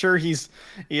considerate. I'm sure he's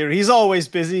always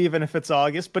busy, even if it's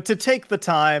August. But to take the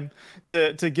time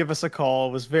to give us a call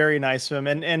was very nice of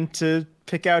him, and to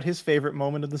pick out his favorite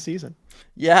moment of the season.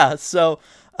 Yeah, so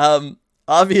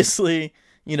obviously,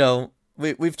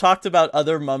 we've talked about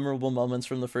other memorable moments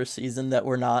from the first season that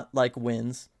were not like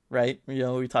wins. Right.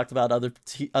 We talked about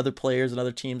other players and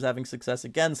other teams having success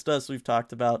against us. We've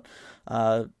talked about,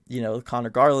 the Connor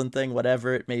Garland thing,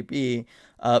 whatever it may be.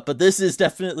 But this is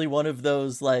definitely one of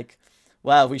those like,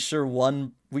 wow, we sure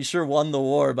won the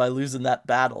war by losing that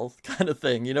battle kind of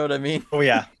thing. You know what I mean? Oh,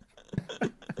 yeah.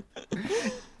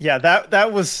 Yeah,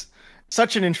 that was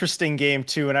such an interesting game,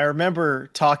 too. And I remember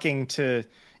talking to,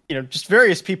 just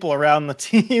various people around the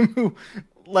team who,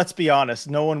 let's be honest,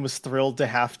 no one was thrilled to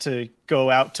have to go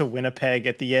out to Winnipeg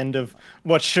at the end of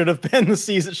what should have been the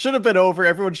season. It should have been over.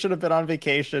 Everyone should have been on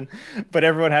vacation, but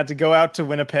everyone had to go out to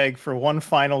Winnipeg for one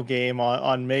final game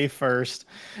on May 1st.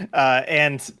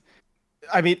 And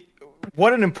I mean,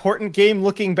 what an important game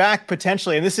looking back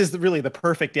potentially. And this is really the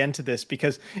perfect end to this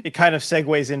because it kind of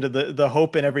segues into the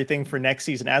hope and everything for next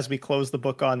season as we close the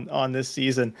book on this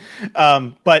season.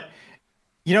 But,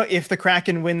 if the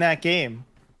Kraken win that game,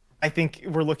 I think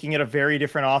we're looking at a very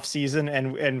different offseason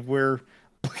and we're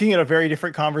looking at a very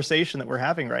different conversation that we're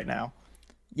having right now.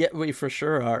 Yeah, we for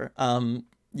sure are.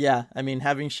 Yeah, I mean,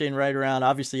 having Shane Wright around,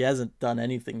 obviously he hasn't done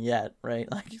anything yet,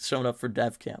 right? Like he's shown up for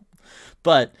dev camp.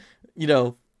 But,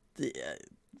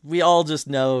 we all just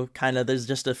know kind of there's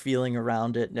just a feeling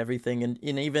around it and everything. And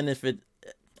even if it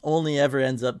only ever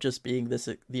ends up just being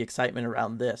the excitement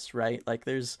around this, right? Like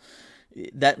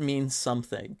that means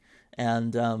something.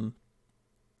 And,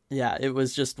 yeah, it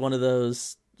was just one of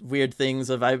those weird things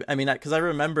of, I mean, because I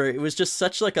remember it was just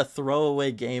such like a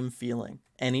throwaway game feeling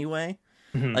anyway.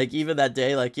 Like even that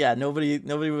day, like, yeah, nobody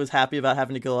was happy about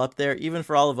having to go up there, even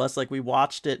for all of us. Like we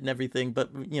watched it and everything, but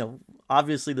you know,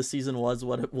 obviously the season was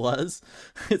what it was.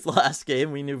 Its last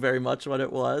game, we knew very much what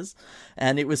it was,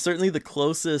 and it was certainly the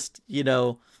closest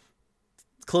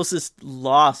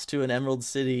loss to an Emerald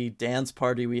City dance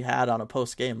party we had on a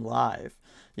post game live.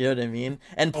 You know what I mean?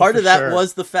 And part of that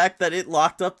was the fact that it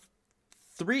locked up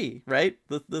 3, right?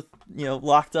 The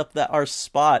locked up that our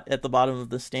spot at the bottom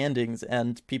of the standings,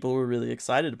 and people were really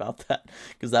excited about that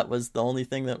because that was the only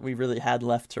thing that we really had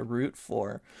left to root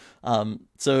for.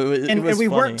 So it was we funny.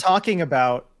 weren't talking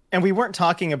about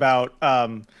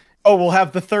oh, we'll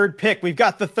have the 3rd pick. We've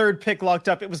got the 3rd pick locked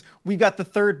up. We got the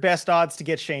 3rd best odds to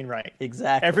get Shane Wright.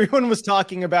 Exactly. Everyone was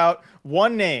talking about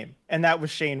one name, and that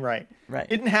was Shane Wright. Right. It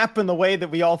didn't happen the way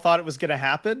that we all thought it was going to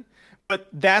happen, but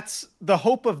that's the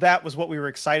hope of that was what we were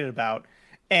excited about,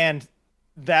 and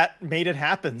that made it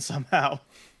happen somehow.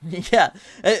 Yeah.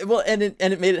 Well, and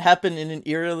it made it happen in an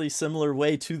eerily similar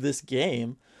way to this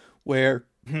game, where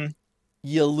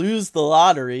you lose the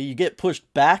lottery, you get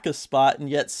pushed back a spot, and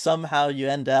yet somehow you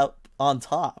end up on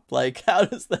top. Like, how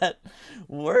does that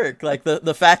work? Like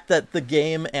the fact that the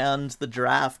game and the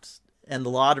draft and the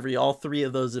lottery, all 3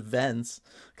 of those events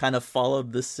kind of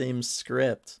followed the same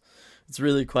script. It's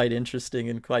really quite interesting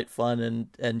and quite fun,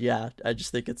 and yeah, I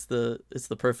just think it's the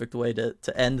perfect way to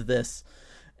end this,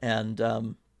 and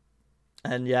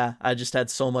yeah, I just had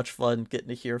so much fun getting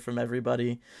to hear from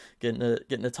everybody, getting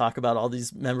to talk about all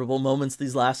these memorable moments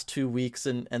these last 2 weeks,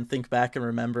 and think back and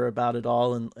remember about it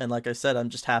all, and like I said, I'm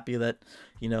just happy that,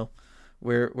 you know,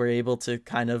 we're able to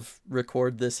kind of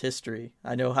record this history.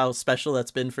 I know how special that's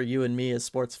been for you and me as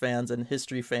sports fans and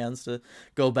history fans to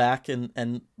go back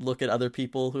and look at other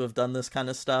people who have done this kind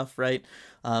of stuff, right?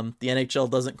 The NHL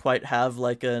doesn't quite have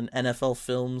like an NFL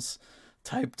Films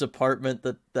type department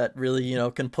that really, you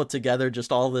know, can put together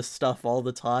just all this stuff all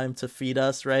the time to feed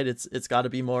us, right? It's got to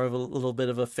be more of a little bit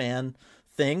of a fan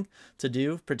thing to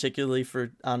do, particularly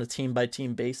on a team by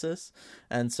team basis.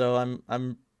 And so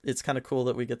I'm it's kind of cool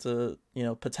that we get to, you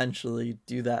know, potentially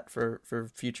do that for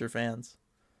future fans.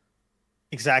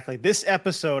 Exactly. This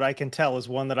episode, I can tell, is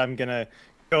one that I'm going to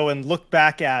go and look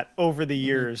back at over the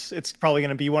years. It's probably going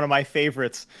to be one of my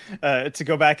favorites to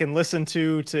go back and listen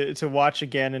to watch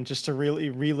again, and just to really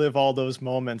relive all those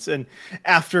moments. And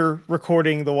after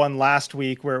recording the one last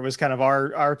week where it was kind of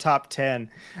our top 10,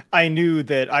 I knew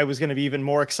that I was going to be even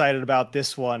more excited about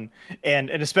this one, and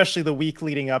especially the week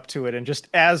leading up to it. And just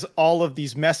as all of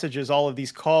these messages, all of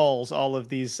these calls, all of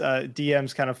these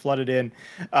DMs kind of flooded in,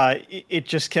 it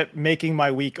just kept making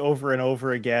my week over and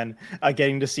over again,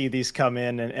 getting to see these come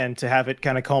in. And to have it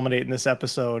kind of culminate in this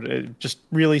episode, just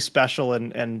really special,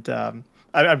 and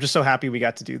I'm just so happy we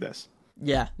got to do this.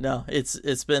 Yeah, no,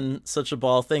 it's been such a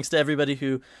ball. Thanks to everybody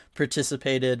who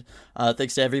participated.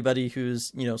 Thanks to everybody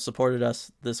who's, you know, supported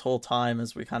us this whole time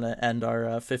as we kind of end our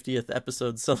 50th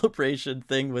episode celebration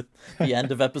thing with the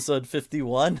end of episode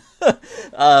 51.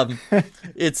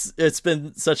 It's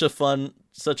been such a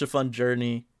fun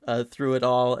journey through it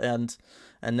all, and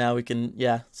now we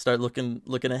can, start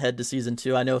looking ahead to season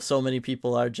 2. I know so many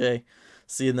people, RJ,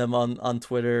 seeing them on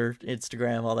Twitter,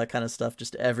 Instagram, all that kind of stuff.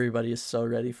 Just everybody is so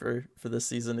ready for this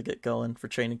season to get going, for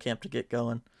training camp to get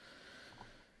going.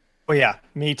 Well, yeah,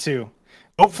 me too.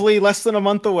 Hopefully less than a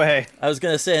month away. I was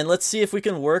going to say, and let's see if we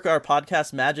can work our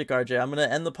podcast magic, RJ. I'm going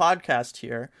to end the podcast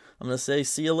here. I'm going to say,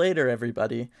 see you later,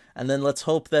 everybody. And then let's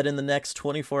hope that in the next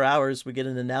 24 hours, we get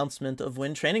an announcement of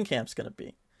when training camp's going to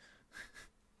be.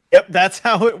 Yep, that's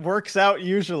how it works out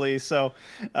usually. So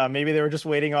maybe they were just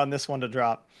waiting on this one to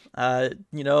drop.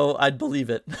 You know, I'd believe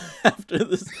it after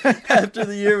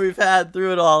the year we've had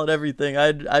through it all and everything.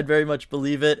 I'd very much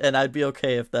believe it, and I'd be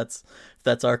okay if that's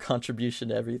our contribution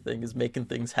to everything, is making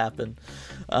things happen.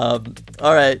 All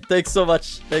right, thanks so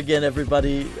much again,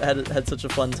 everybody. Had such a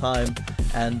fun time,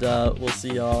 and we'll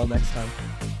see you all next time.